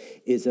Christ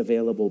is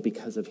available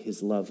because of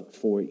his love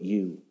for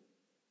you.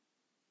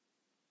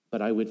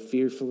 But I would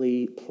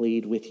fearfully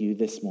plead with you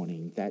this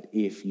morning that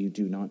if you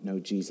do not know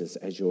Jesus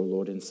as your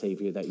Lord and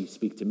Savior, that you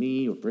speak to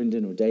me or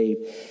Brendan or Dave,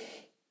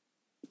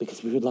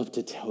 because we would love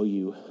to tell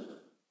you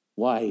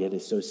why it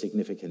is so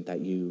significant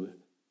that you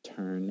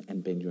turn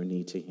and bend your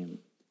knee to him.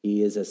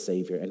 He is a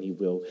Savior and he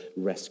will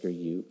rescue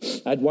you.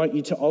 I'd want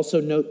you to also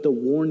note the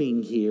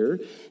warning here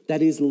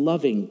that is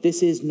loving.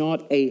 This is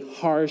not a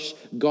harsh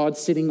God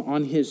sitting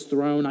on his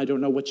throne. I don't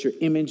know what your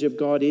image of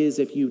God is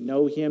if you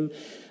know him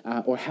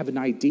or have an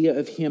idea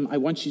of him. I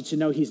want you to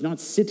know he's not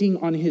sitting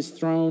on his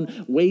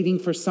throne waiting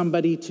for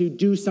somebody to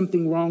do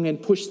something wrong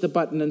and push the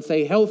button and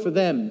say, hell for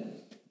them.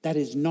 That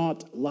is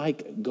not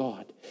like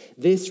God.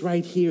 This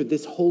right here,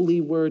 this holy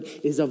word,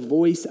 is a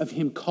voice of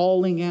him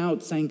calling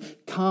out, saying,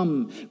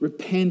 come,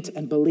 repent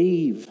and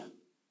believe.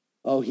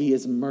 Oh, he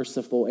is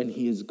merciful and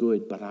he is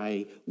good, but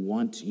I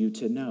want you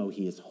to know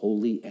he is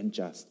holy and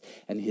just,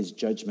 and his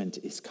judgment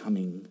is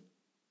coming.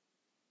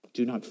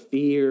 Do not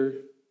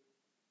fear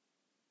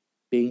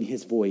being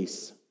his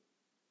voice.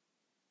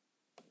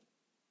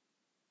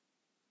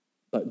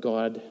 But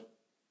God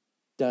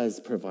does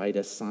provide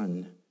a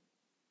son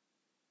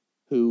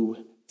who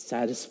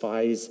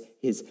satisfies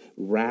his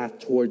wrath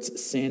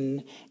towards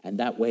sin, and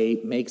that way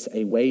makes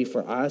a way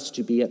for us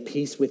to be at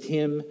peace with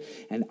him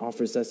and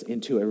offers us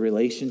into a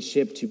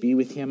relationship to be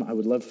with him. I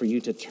would love for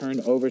you to turn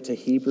over to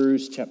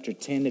Hebrews chapter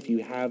 10 if you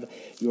have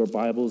your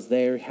Bibles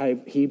there.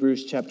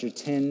 Hebrews chapter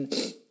 10,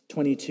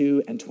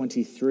 22 and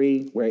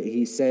 23, where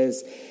he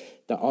says,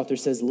 the author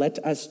says, "Let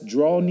us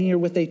draw near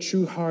with a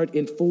true heart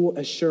in full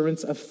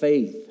assurance of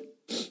faith."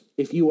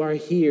 If you are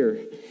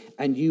here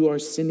and you are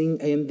sinning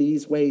in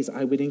these ways,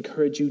 I would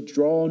encourage you,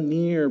 draw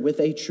near with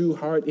a true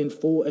heart in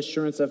full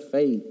assurance of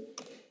faith.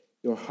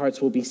 Your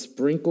hearts will be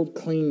sprinkled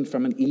clean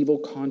from an evil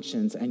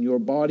conscience and your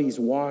bodies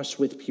washed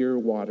with pure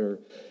water.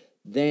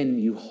 Then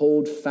you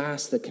hold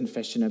fast the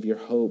confession of your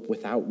hope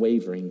without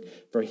wavering,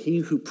 for he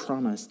who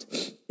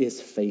promised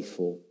is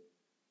faithful.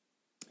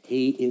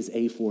 He is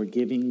a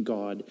forgiving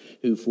God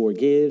who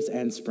forgives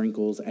and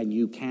sprinkles, and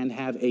you can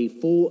have a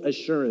full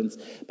assurance.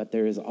 But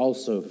there is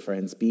also,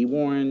 friends, be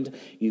warned,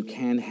 you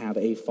can have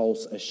a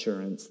false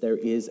assurance. There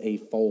is a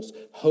false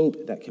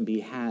hope that can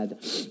be had.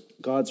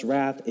 God's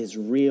wrath is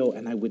real,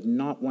 and I would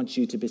not want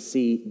you to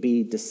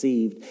be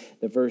deceived.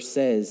 The verse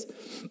says,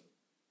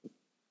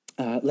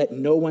 let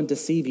no one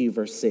deceive you,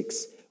 verse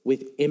 6,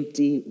 with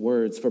empty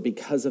words, for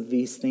because of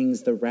these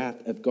things the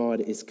wrath of God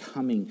is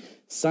coming.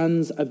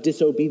 Sons of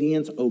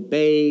disobedience,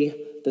 obey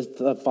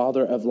the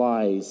father of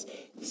lies.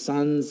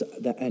 Sons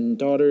and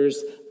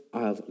daughters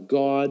of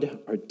God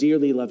are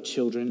dearly loved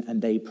children,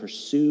 and they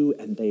pursue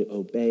and they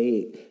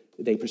obey.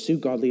 They pursue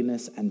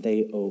godliness and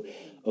they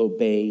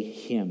obey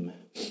him.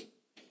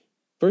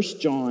 1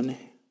 John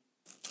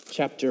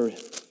chapter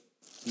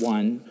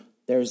 1.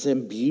 There's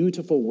some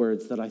beautiful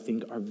words that I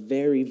think are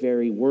very,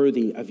 very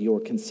worthy of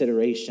your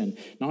consideration,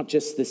 not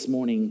just this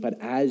morning, but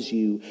as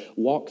you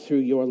walk through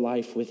your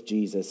life with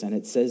Jesus. And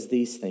it says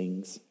these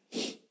things: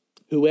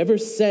 "Whoever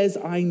says,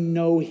 'I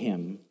know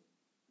him,'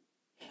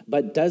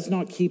 but does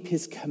not keep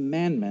his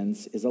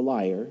commandments is a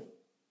liar,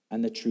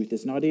 and the truth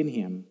is not in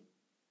him.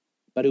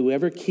 But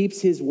whoever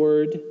keeps his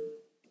word,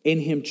 in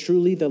him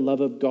truly the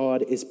love of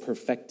God is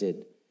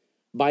perfected.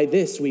 By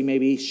this we may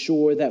be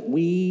sure that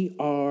we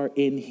are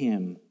in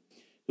him.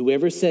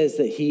 Whoever says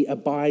that he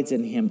abides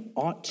in him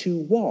ought to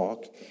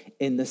walk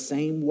in the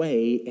same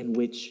way in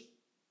which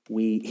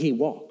he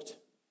walked."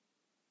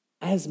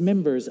 As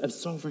members of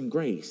Sovereign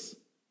Grace,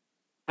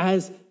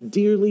 as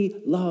dearly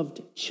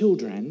loved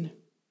children,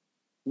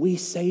 we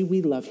say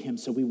we love him,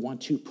 so we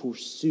want to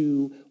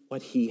pursue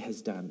what he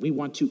has done. We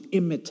want to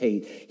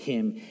imitate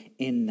him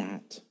in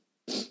that.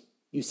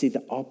 You see,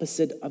 the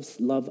opposite of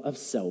love of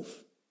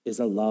self is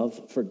a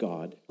love for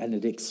God, and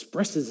it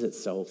expresses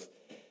itself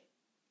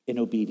in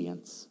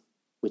obedience,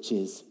 which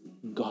is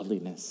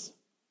godliness.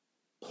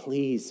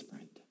 Please,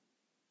 friend,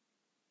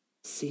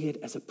 see it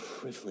as a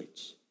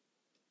privilege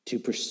to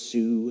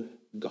pursue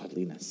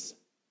godliness.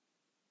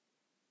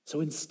 So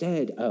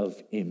instead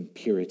of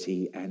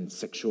impurity and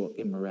sexual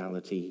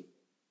immorality,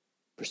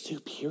 pursue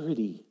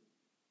purity.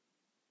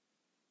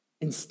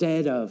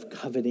 Instead of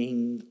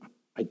coveting,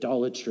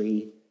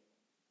 idolatry,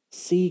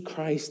 see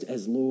Christ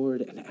as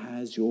Lord and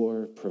as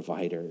your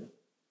provider.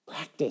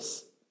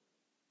 Practice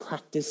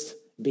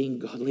being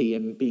godly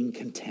and being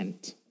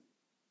content.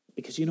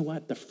 Because you know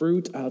what? The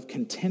fruit of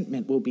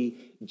contentment will be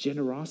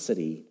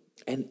generosity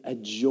and a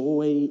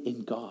joy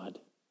in God.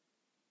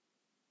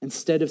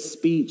 Instead of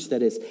speech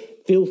that is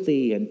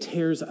filthy and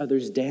tears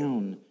others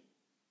down,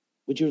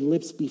 would your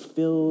lips be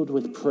filled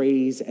with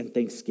praise and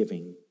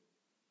thanksgiving?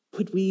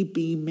 Would we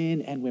be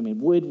men and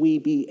women? Would we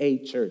be a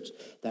church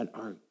that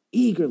are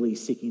eagerly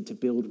seeking to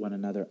build one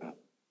another up?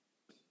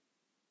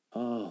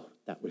 Oh,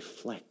 that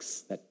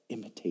reflects, that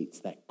imitates,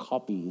 that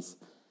copies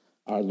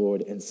our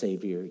Lord and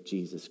Savior,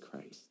 Jesus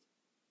Christ.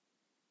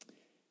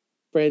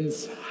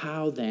 Friends,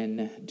 how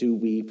then do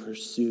we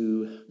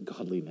pursue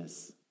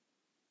godliness?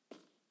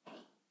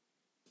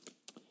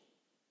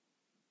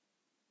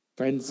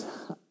 Friends,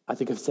 I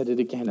think I've said it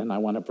again, and I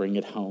want to bring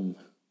it home.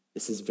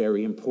 This is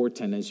very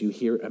important as you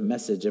hear a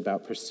message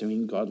about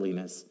pursuing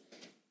godliness.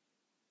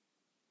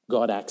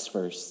 God acts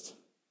first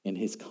in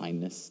his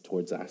kindness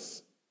towards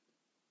us,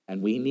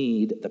 and we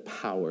need the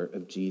power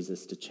of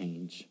Jesus to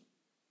change.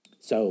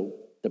 So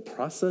the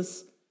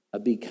process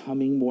of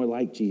becoming more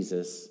like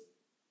Jesus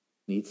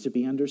needs to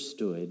be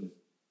understood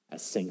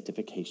as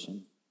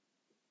sanctification.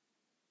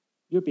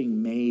 You're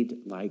being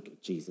made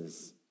like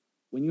Jesus.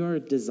 When your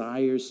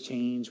desires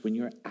change, when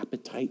your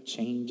appetite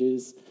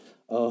changes,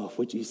 oh,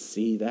 would you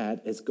see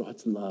that as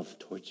God's love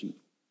towards you?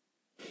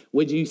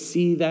 Would you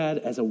see that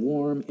as a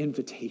warm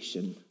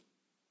invitation?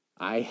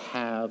 I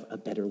have a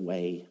better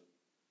way.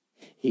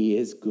 He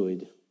is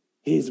good.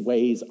 His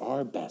ways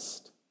are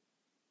best.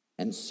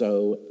 And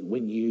so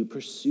when you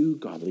pursue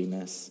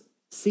godliness,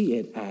 see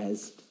it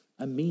as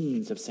a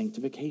means of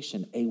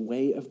sanctification, a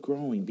way of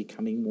growing,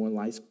 becoming more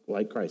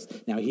like Christ.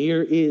 Now,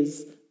 here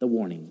is the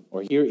warning,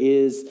 or here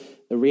is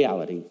the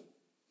reality.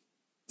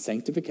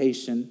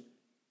 Sanctification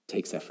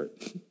takes effort.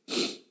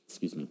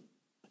 Excuse me.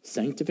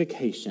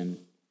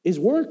 Sanctification is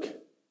work.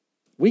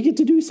 We get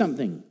to do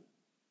something.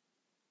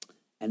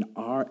 And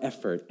our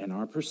effort and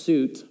our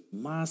pursuit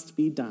must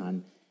be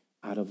done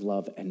out of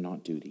love and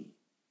not duty.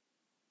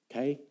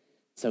 Okay?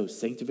 So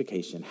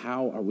sanctification,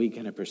 how are we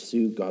going to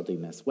pursue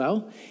godliness?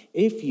 Well,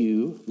 if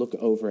you look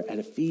over at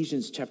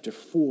Ephesians chapter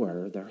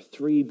 4, there are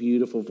 3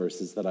 beautiful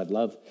verses that I'd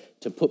love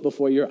to put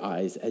before your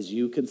eyes as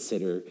you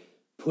consider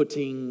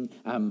pursuing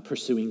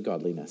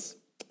godliness.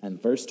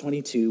 And verse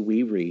 22,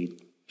 we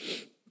read,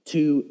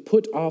 to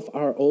put off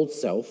our old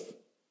self,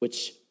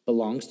 which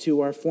belongs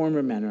to our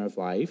former manner of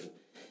life,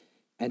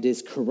 and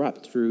is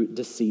corrupt through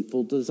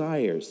deceitful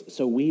desires.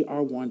 So we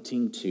are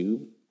wanting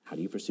to, how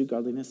do you pursue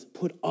godliness?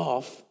 Put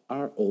off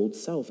our old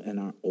self and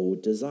our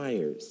old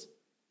desires.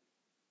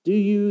 Do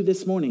you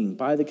this morning,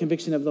 by the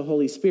conviction of the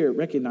Holy Spirit,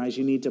 recognize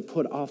you need to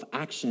put off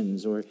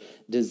actions or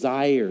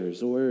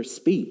desires or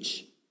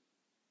speech?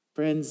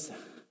 Friends,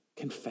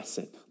 confess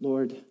it.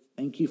 Lord,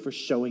 thank you for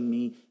showing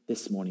me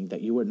this morning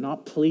that you are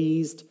not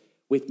pleased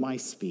with my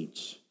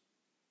speech.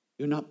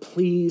 You're not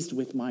pleased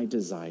with my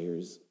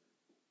desires.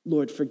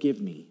 Lord,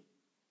 forgive me.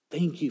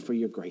 Thank you for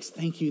your grace.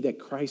 Thank you that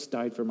Christ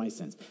died for my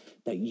sins,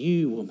 that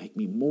you will make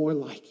me more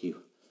like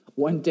you.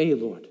 One day,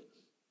 Lord,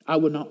 I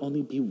will not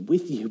only be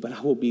with you, but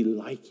I will be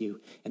like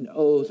you. And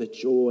oh, the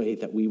joy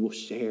that we will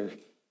share.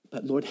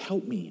 But Lord,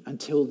 help me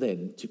until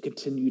then to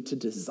continue to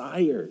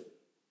desire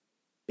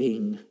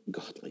being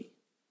godly.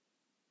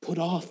 Put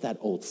off that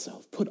old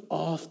self. Put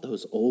off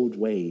those old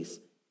ways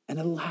and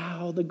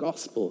allow the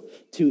gospel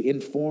to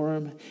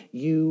inform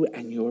you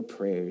and your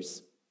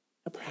prayers.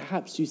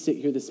 Perhaps you sit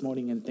here this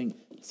morning and think,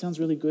 it sounds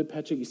really good,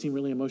 Patrick. You seem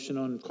really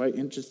emotional and quite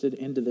interested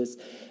into this.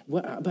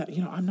 But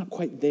I'm not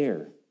quite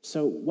there.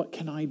 So what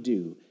can I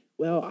do?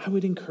 Well, I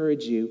would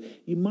encourage you,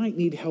 you might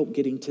need help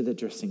getting to the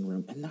dressing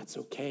room, and that's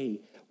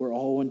okay. We're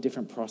all in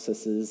different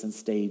processes and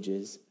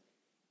stages.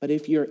 But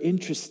if you're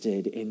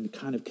interested in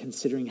kind of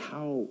considering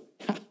how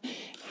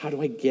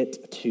do I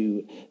get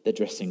to the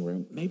dressing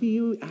room, maybe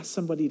you ask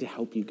somebody to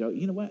help you go,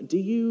 you know what, do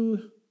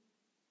you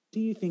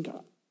think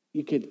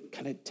you could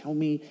kind of tell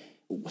me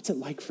what's it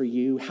like for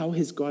you? How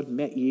has God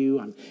met you?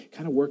 I'm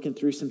kind of working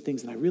through some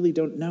things and I really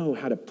don't know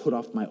how to put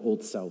off my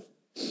old self.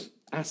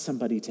 Ask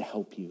somebody to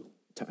help you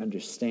to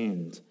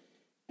understand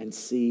and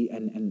see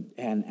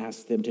and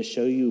ask them to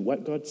show you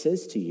what God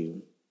says to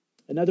you.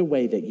 Another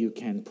way that you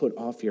can put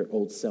off your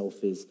old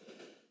self is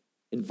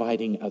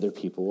inviting other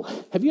people.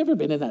 Have you ever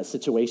been in that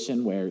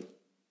situation where,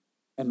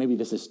 and maybe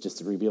this is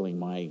just revealing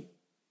my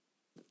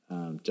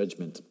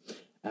judgment,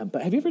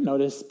 but have you ever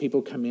noticed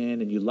people come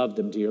in and you love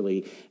them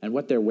dearly and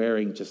what they're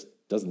wearing just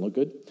doesn't look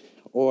good?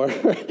 Or,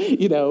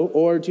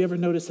 or do you ever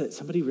notice that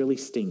somebody really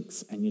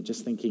stinks and you're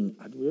just thinking,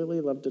 I'd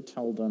really love to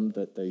tell them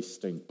that they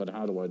stink, but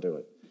how do I do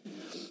it?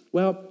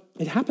 Well,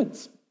 it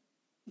happens.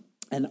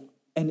 And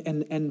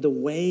the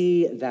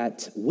way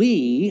that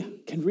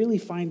we can really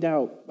find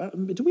out,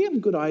 do we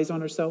have good eyes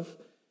on ourselves?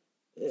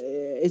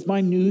 Is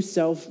my new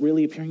self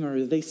really appearing, or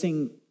are they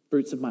seeing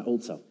fruits of my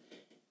old self?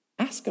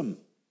 Ask them.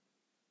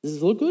 Does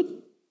this look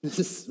good? Does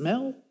this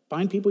smell?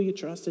 Find people you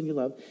trust and you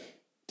love.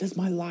 Does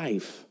my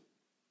life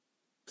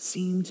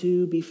seem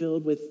to be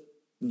filled with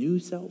new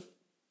self?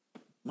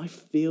 Am I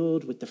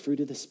filled with the fruit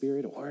of the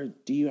Spirit, or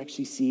do you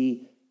actually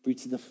see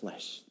fruits of the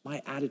flesh?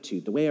 My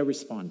attitude, the way I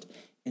respond.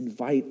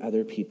 Invite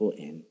other people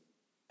in.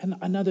 And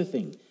another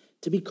thing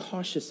to be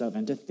cautious of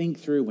and to think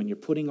through when you're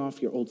putting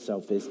off your old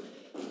self is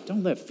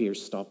don't let fear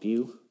stop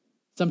you.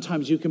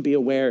 Sometimes you can be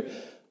aware,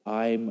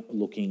 I'm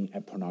looking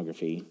at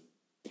pornography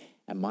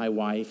and my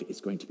wife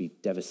is going to be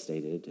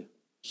devastated.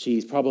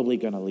 She's probably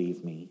going to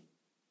leave me.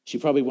 She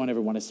probably won't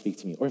ever want to speak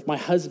to me. Or if my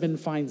husband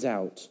finds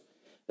out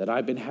that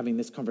I've been having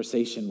this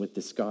conversation with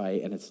this guy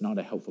and it's not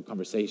a helpful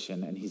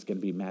conversation and he's going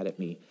to be mad at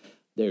me,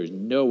 there's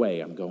no way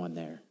I'm going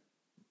there.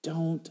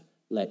 Don't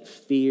let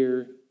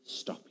fear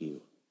stop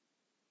you.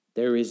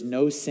 There is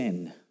no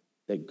sin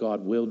that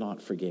God will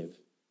not forgive.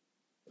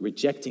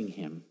 Rejecting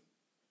him,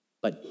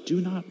 but do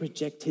not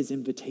reject his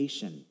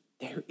invitation.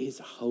 There is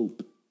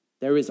hope.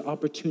 There is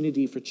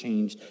opportunity for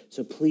change.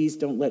 So please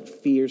don't let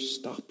fear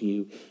stop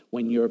you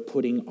when you're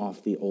putting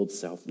off the old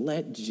self.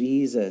 Let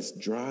Jesus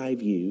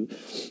drive you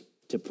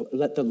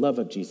let the love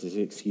of Jesus,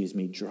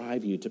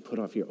 drive you to put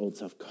off your old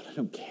self. God, I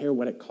don't care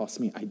what it costs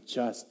me. I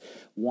just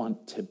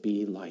want to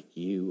be like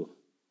you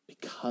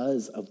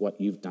because of what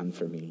you've done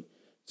for me.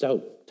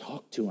 So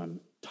talk to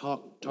him.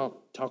 Talk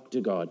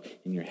to God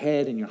in your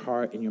head, in your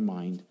heart, in your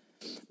mind.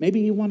 Maybe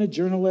you want to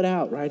journal it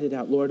out, write it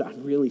out. Lord,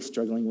 I'm really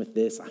struggling with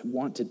this. I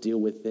want to deal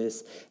with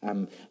this.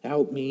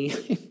 Help me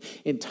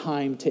in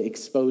time to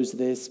expose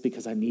this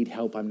because I need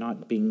help. I'm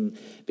not being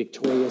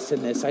victorious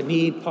in this. I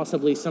need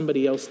possibly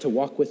somebody else to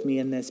walk with me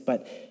in this,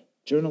 but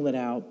journal it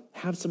out.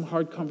 Have some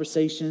hard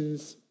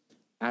conversations.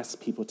 Ask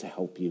people to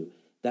help you.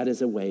 That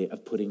is a way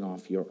of putting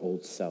off your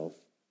old self.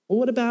 Well,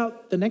 what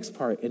about the next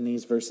part in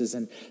these verses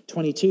in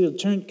 22?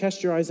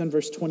 Cast your eyes on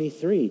verse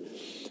 23.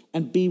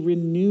 And be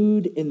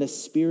renewed in the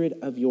spirit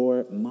of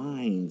your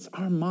minds.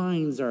 Our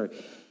minds are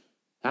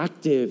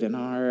active and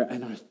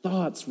our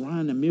thoughts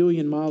run a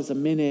million miles a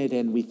minute,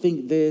 and we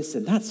think this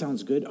and that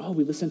sounds good. Oh,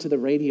 we listen to the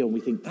radio and we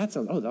think that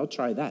sounds, oh, I'll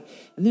try that.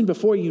 And then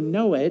before you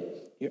know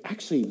it, you're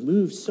actually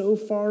moved so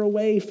far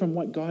away from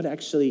what God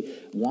actually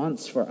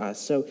wants for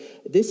us. So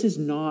this is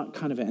not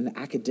kind of an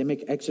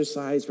academic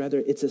exercise.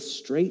 Rather, it's a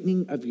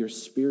straightening of your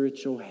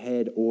spiritual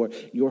head or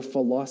your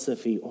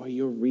philosophy or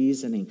your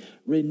reasoning.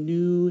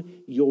 Renew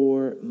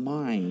your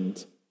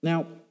mind.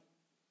 Now,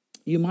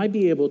 you might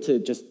be able to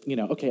just,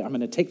 okay, I'm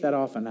going to take that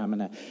off and I'm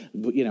going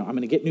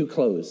to get new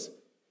clothes.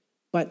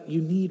 But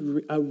you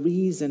need a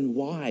reason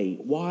why.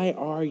 Why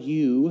are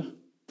you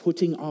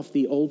putting off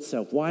the old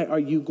self? Why are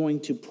you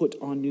going to put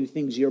on new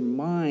things? Your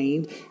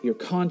mind, your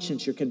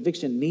conscience, your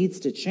conviction needs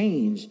to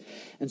change.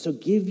 And so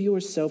give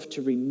yourself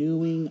to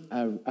renewing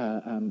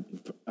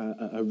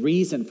a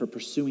reason for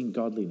pursuing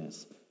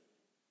godliness.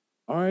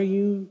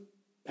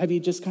 Have you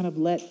just kind of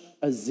let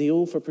a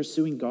zeal for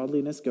pursuing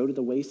godliness go to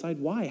the wayside?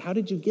 Why? How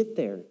did you get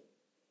there?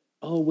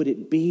 Oh, would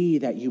it be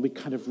that you would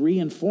kind of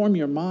reinform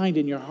your mind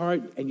and your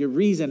heart and your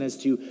reason as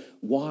to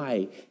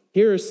why?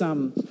 Here are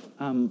some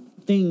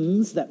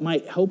things that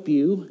might help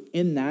you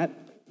in that.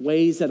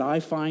 Ways that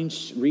I find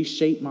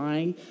reshape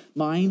my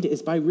mind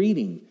is by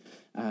reading.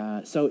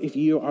 So if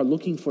you are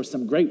looking for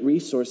some great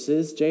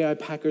resources, J.I.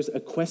 Packer's A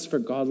Quest for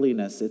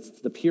Godliness. It's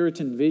the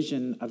Puritan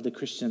vision of the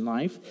Christian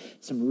life.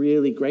 Some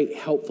really great,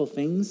 helpful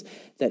things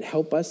that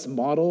help us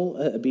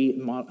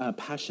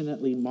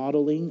passionately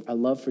modeling a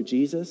love for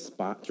Jesus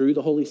through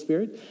the Holy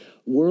Spirit.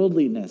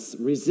 Worldliness,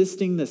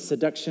 resisting the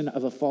seduction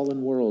of a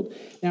fallen world.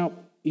 Now,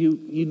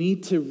 you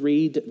need to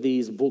read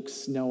these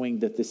books knowing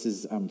that this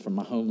is from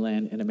my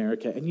homeland in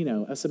America.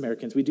 And, us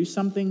Americans, we do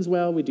some things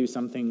well, we do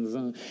some things.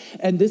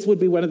 And this would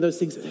be one of those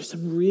things. There's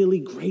some really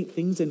great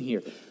things in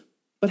here.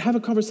 But have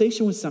a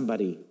conversation with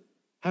somebody.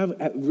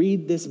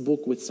 Read this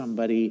book with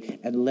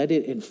somebody and let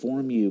it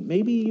inform you.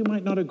 Maybe you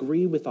might not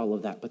agree with all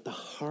of that, but the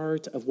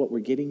heart of what we're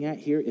getting at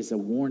here is a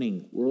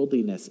warning.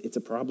 Worldliness, it's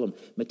a problem.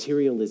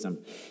 Materialism,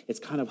 it's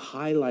kind of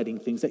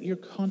highlighting things that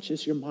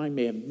your mind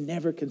may have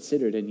never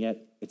considered, and yet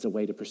it's a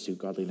way to pursue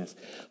godliness.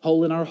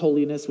 Whole in Our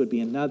Holiness would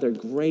be another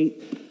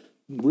great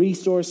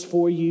resource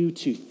for you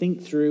to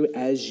think through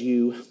as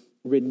you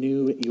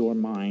renew your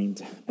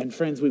mind. And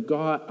friends, we've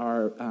got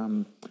our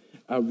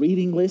a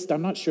reading list.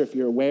 I'm not sure if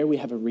you're aware, we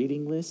have a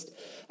reading list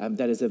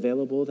that is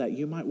available that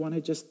you might want to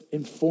just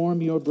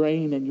inform your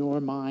brain and your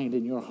mind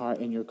and your heart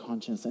and your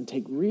conscience and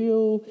take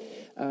real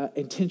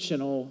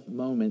intentional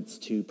moments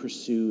to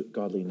pursue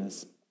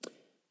godliness.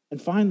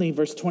 And finally,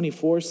 verse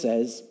 24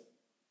 says,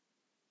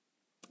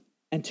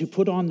 and to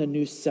put on the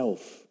new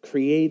self,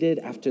 created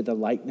after the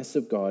likeness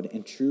of God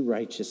in true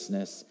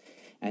righteousness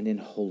and in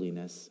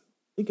holiness.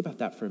 Think about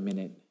that for a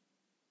minute.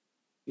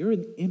 You're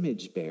an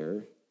image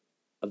bearer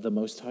of the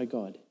Most High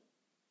God.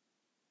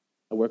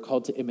 And we're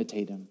called to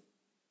imitate him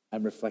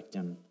and reflect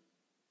him.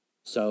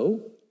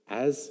 So,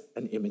 as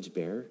an image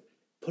bearer,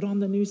 put on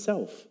the new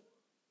self.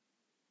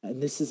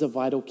 And this is a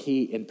vital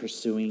key in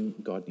pursuing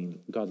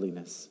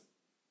godliness.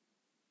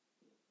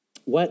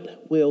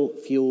 What will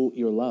fuel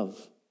your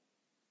love?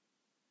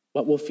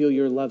 What will fuel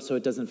your love so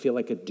it doesn't feel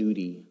like a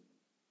duty?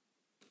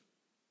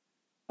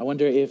 I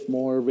wonder if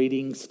more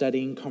reading,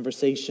 studying,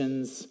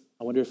 conversations,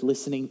 I wonder if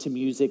listening to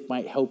music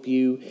might help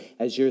you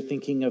as you're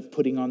thinking of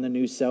putting on the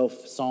new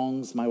self.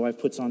 Songs, my wife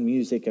puts on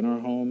music in our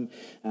home,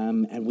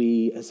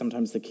 and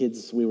sometimes the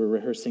kids, we were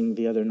rehearsing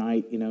the other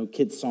night,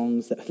 kids'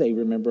 songs that they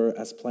remember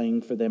us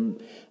playing for them.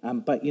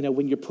 But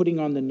when you're putting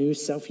on the new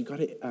self, you got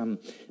to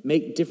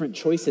make different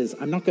choices.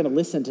 I'm not going to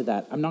listen to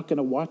that. I'm not going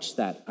to watch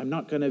that. I'm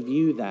not going to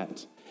view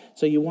that.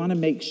 So you want to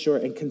make sure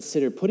and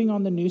consider putting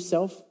on the new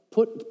self.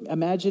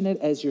 Imagine it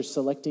as you're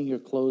selecting your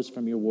clothes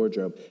from your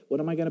wardrobe. What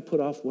am I going to put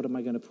off? What am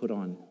I going to put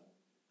on?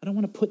 I don't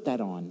want to put that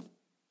on.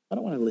 I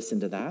don't want to listen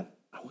to that.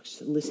 I want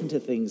to listen to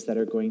things that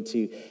are going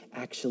to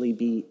actually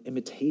be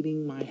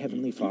imitating my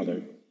Heavenly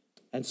Father.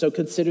 And so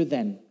consider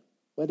then,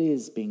 what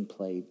is being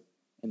played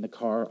in the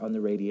car, on the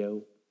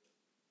radio,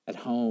 at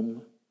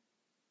home?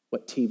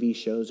 What TV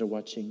shows are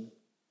watching?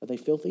 Are they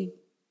filthy?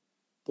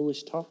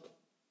 Foolish talk?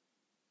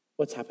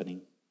 What's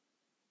happening?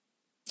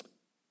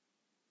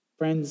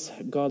 Friends,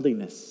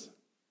 godliness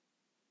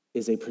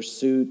is a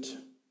pursuit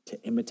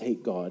to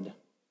imitate God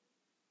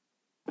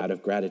out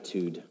of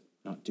gratitude,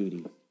 not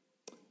duty.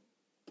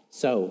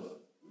 So,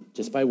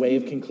 just by way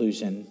of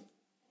conclusion,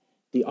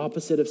 the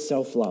opposite of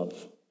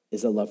self-love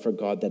is a love for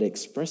God that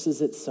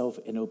expresses itself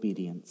in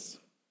obedience,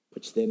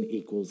 which then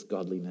equals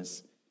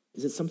godliness.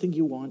 Is it something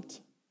you want?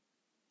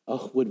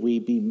 Oh, would we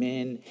be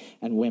men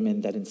and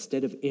women that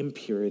instead of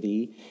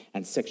impurity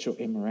and sexual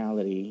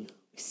immorality,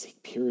 we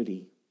seek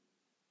purity?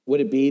 Would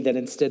it be that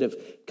instead of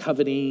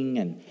coveting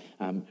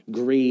and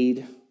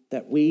greed,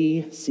 that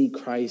we see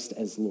Christ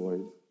as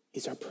Lord?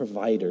 He's our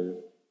provider.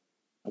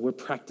 And we're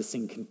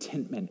practicing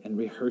contentment and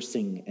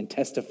rehearsing and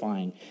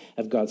testifying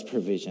of God's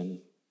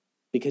provision.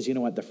 Because you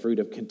know what? The fruit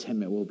of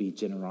contentment will be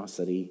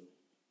generosity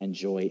and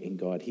joy in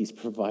God. He's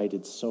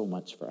provided so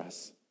much for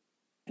us.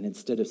 And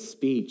instead of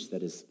speech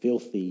that is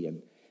filthy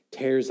and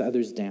tears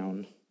others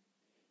down,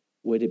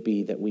 would it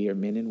be that we are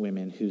men and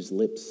women whose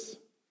lips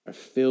are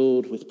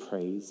filled with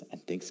praise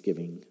and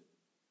thanksgiving,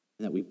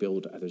 and that we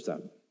build others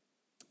up.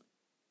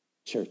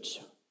 Church,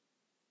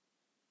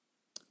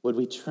 would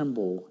we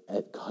tremble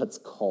at God's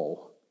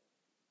call?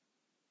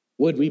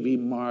 Would we be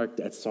marked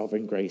at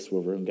Sovereign Grace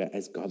Wahroonga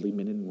as godly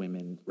men and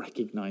women,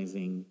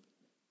 recognizing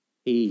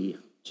He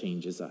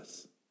changes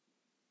us?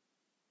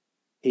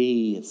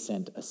 He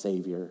sent a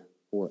Savior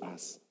for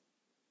us.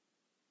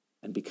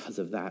 And because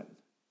of that,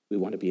 we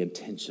want to be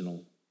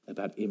intentional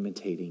about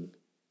imitating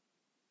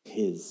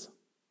His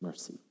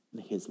mercy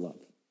and His love.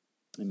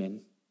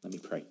 Amen. Let me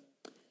pray.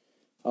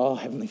 Oh,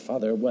 Heavenly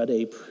Father, what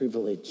a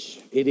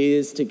privilege it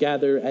is to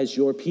gather as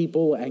your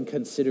people and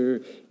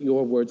consider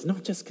your words.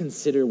 Not just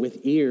consider with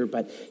ear,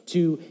 but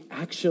to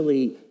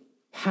actually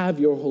have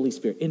your Holy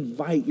Spirit,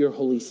 invite your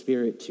Holy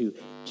Spirit to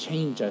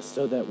change us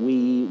so that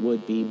we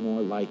would be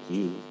more like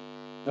you.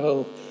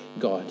 Oh,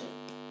 God,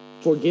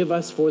 forgive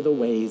us for the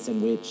ways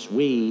in which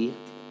we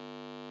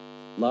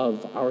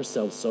love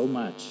ourselves so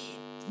much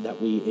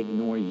that we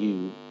ignore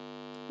you.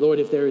 Lord,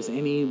 if there is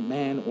any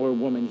man or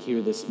woman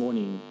here this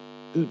morning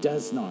who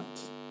does not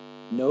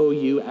know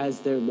you as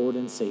their Lord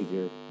and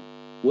Savior,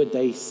 would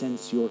they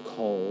sense your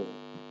call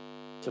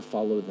to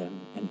follow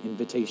them, an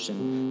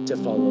invitation to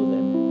follow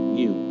them,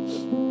 you?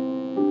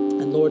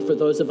 And Lord, for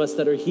those of us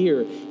that are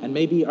here and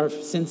maybe are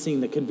sensing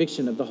the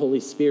conviction of the Holy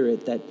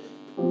Spirit that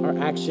our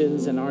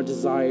actions and our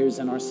desires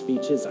and our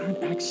speeches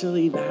aren't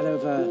actually that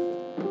of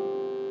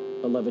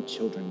beloved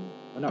children.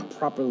 We're not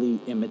properly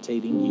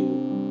imitating you.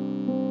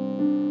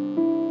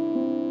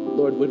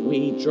 Lord, would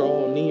we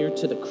draw near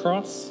to the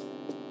cross?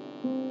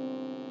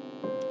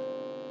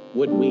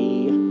 Would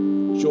we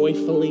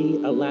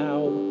joyfully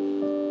allow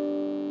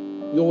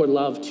your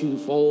love to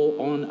fall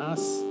on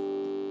us?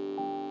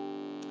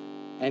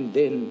 And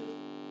then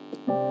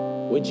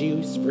would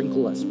you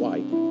sprinkle us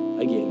white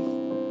again?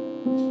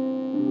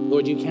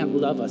 Lord, you can't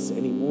love us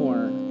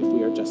anymore if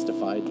we are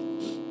justified,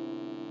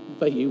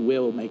 but you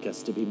will make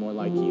us to be more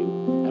like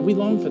you. And we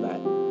long for that.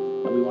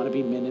 And we want to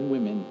be men and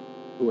women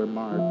who are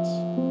marked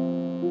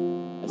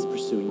as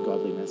pursuing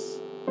godliness,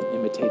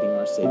 imitating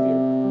our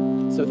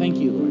Savior. So thank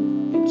you, Lord.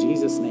 In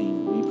Jesus'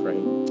 name we pray.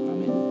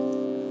 Amen.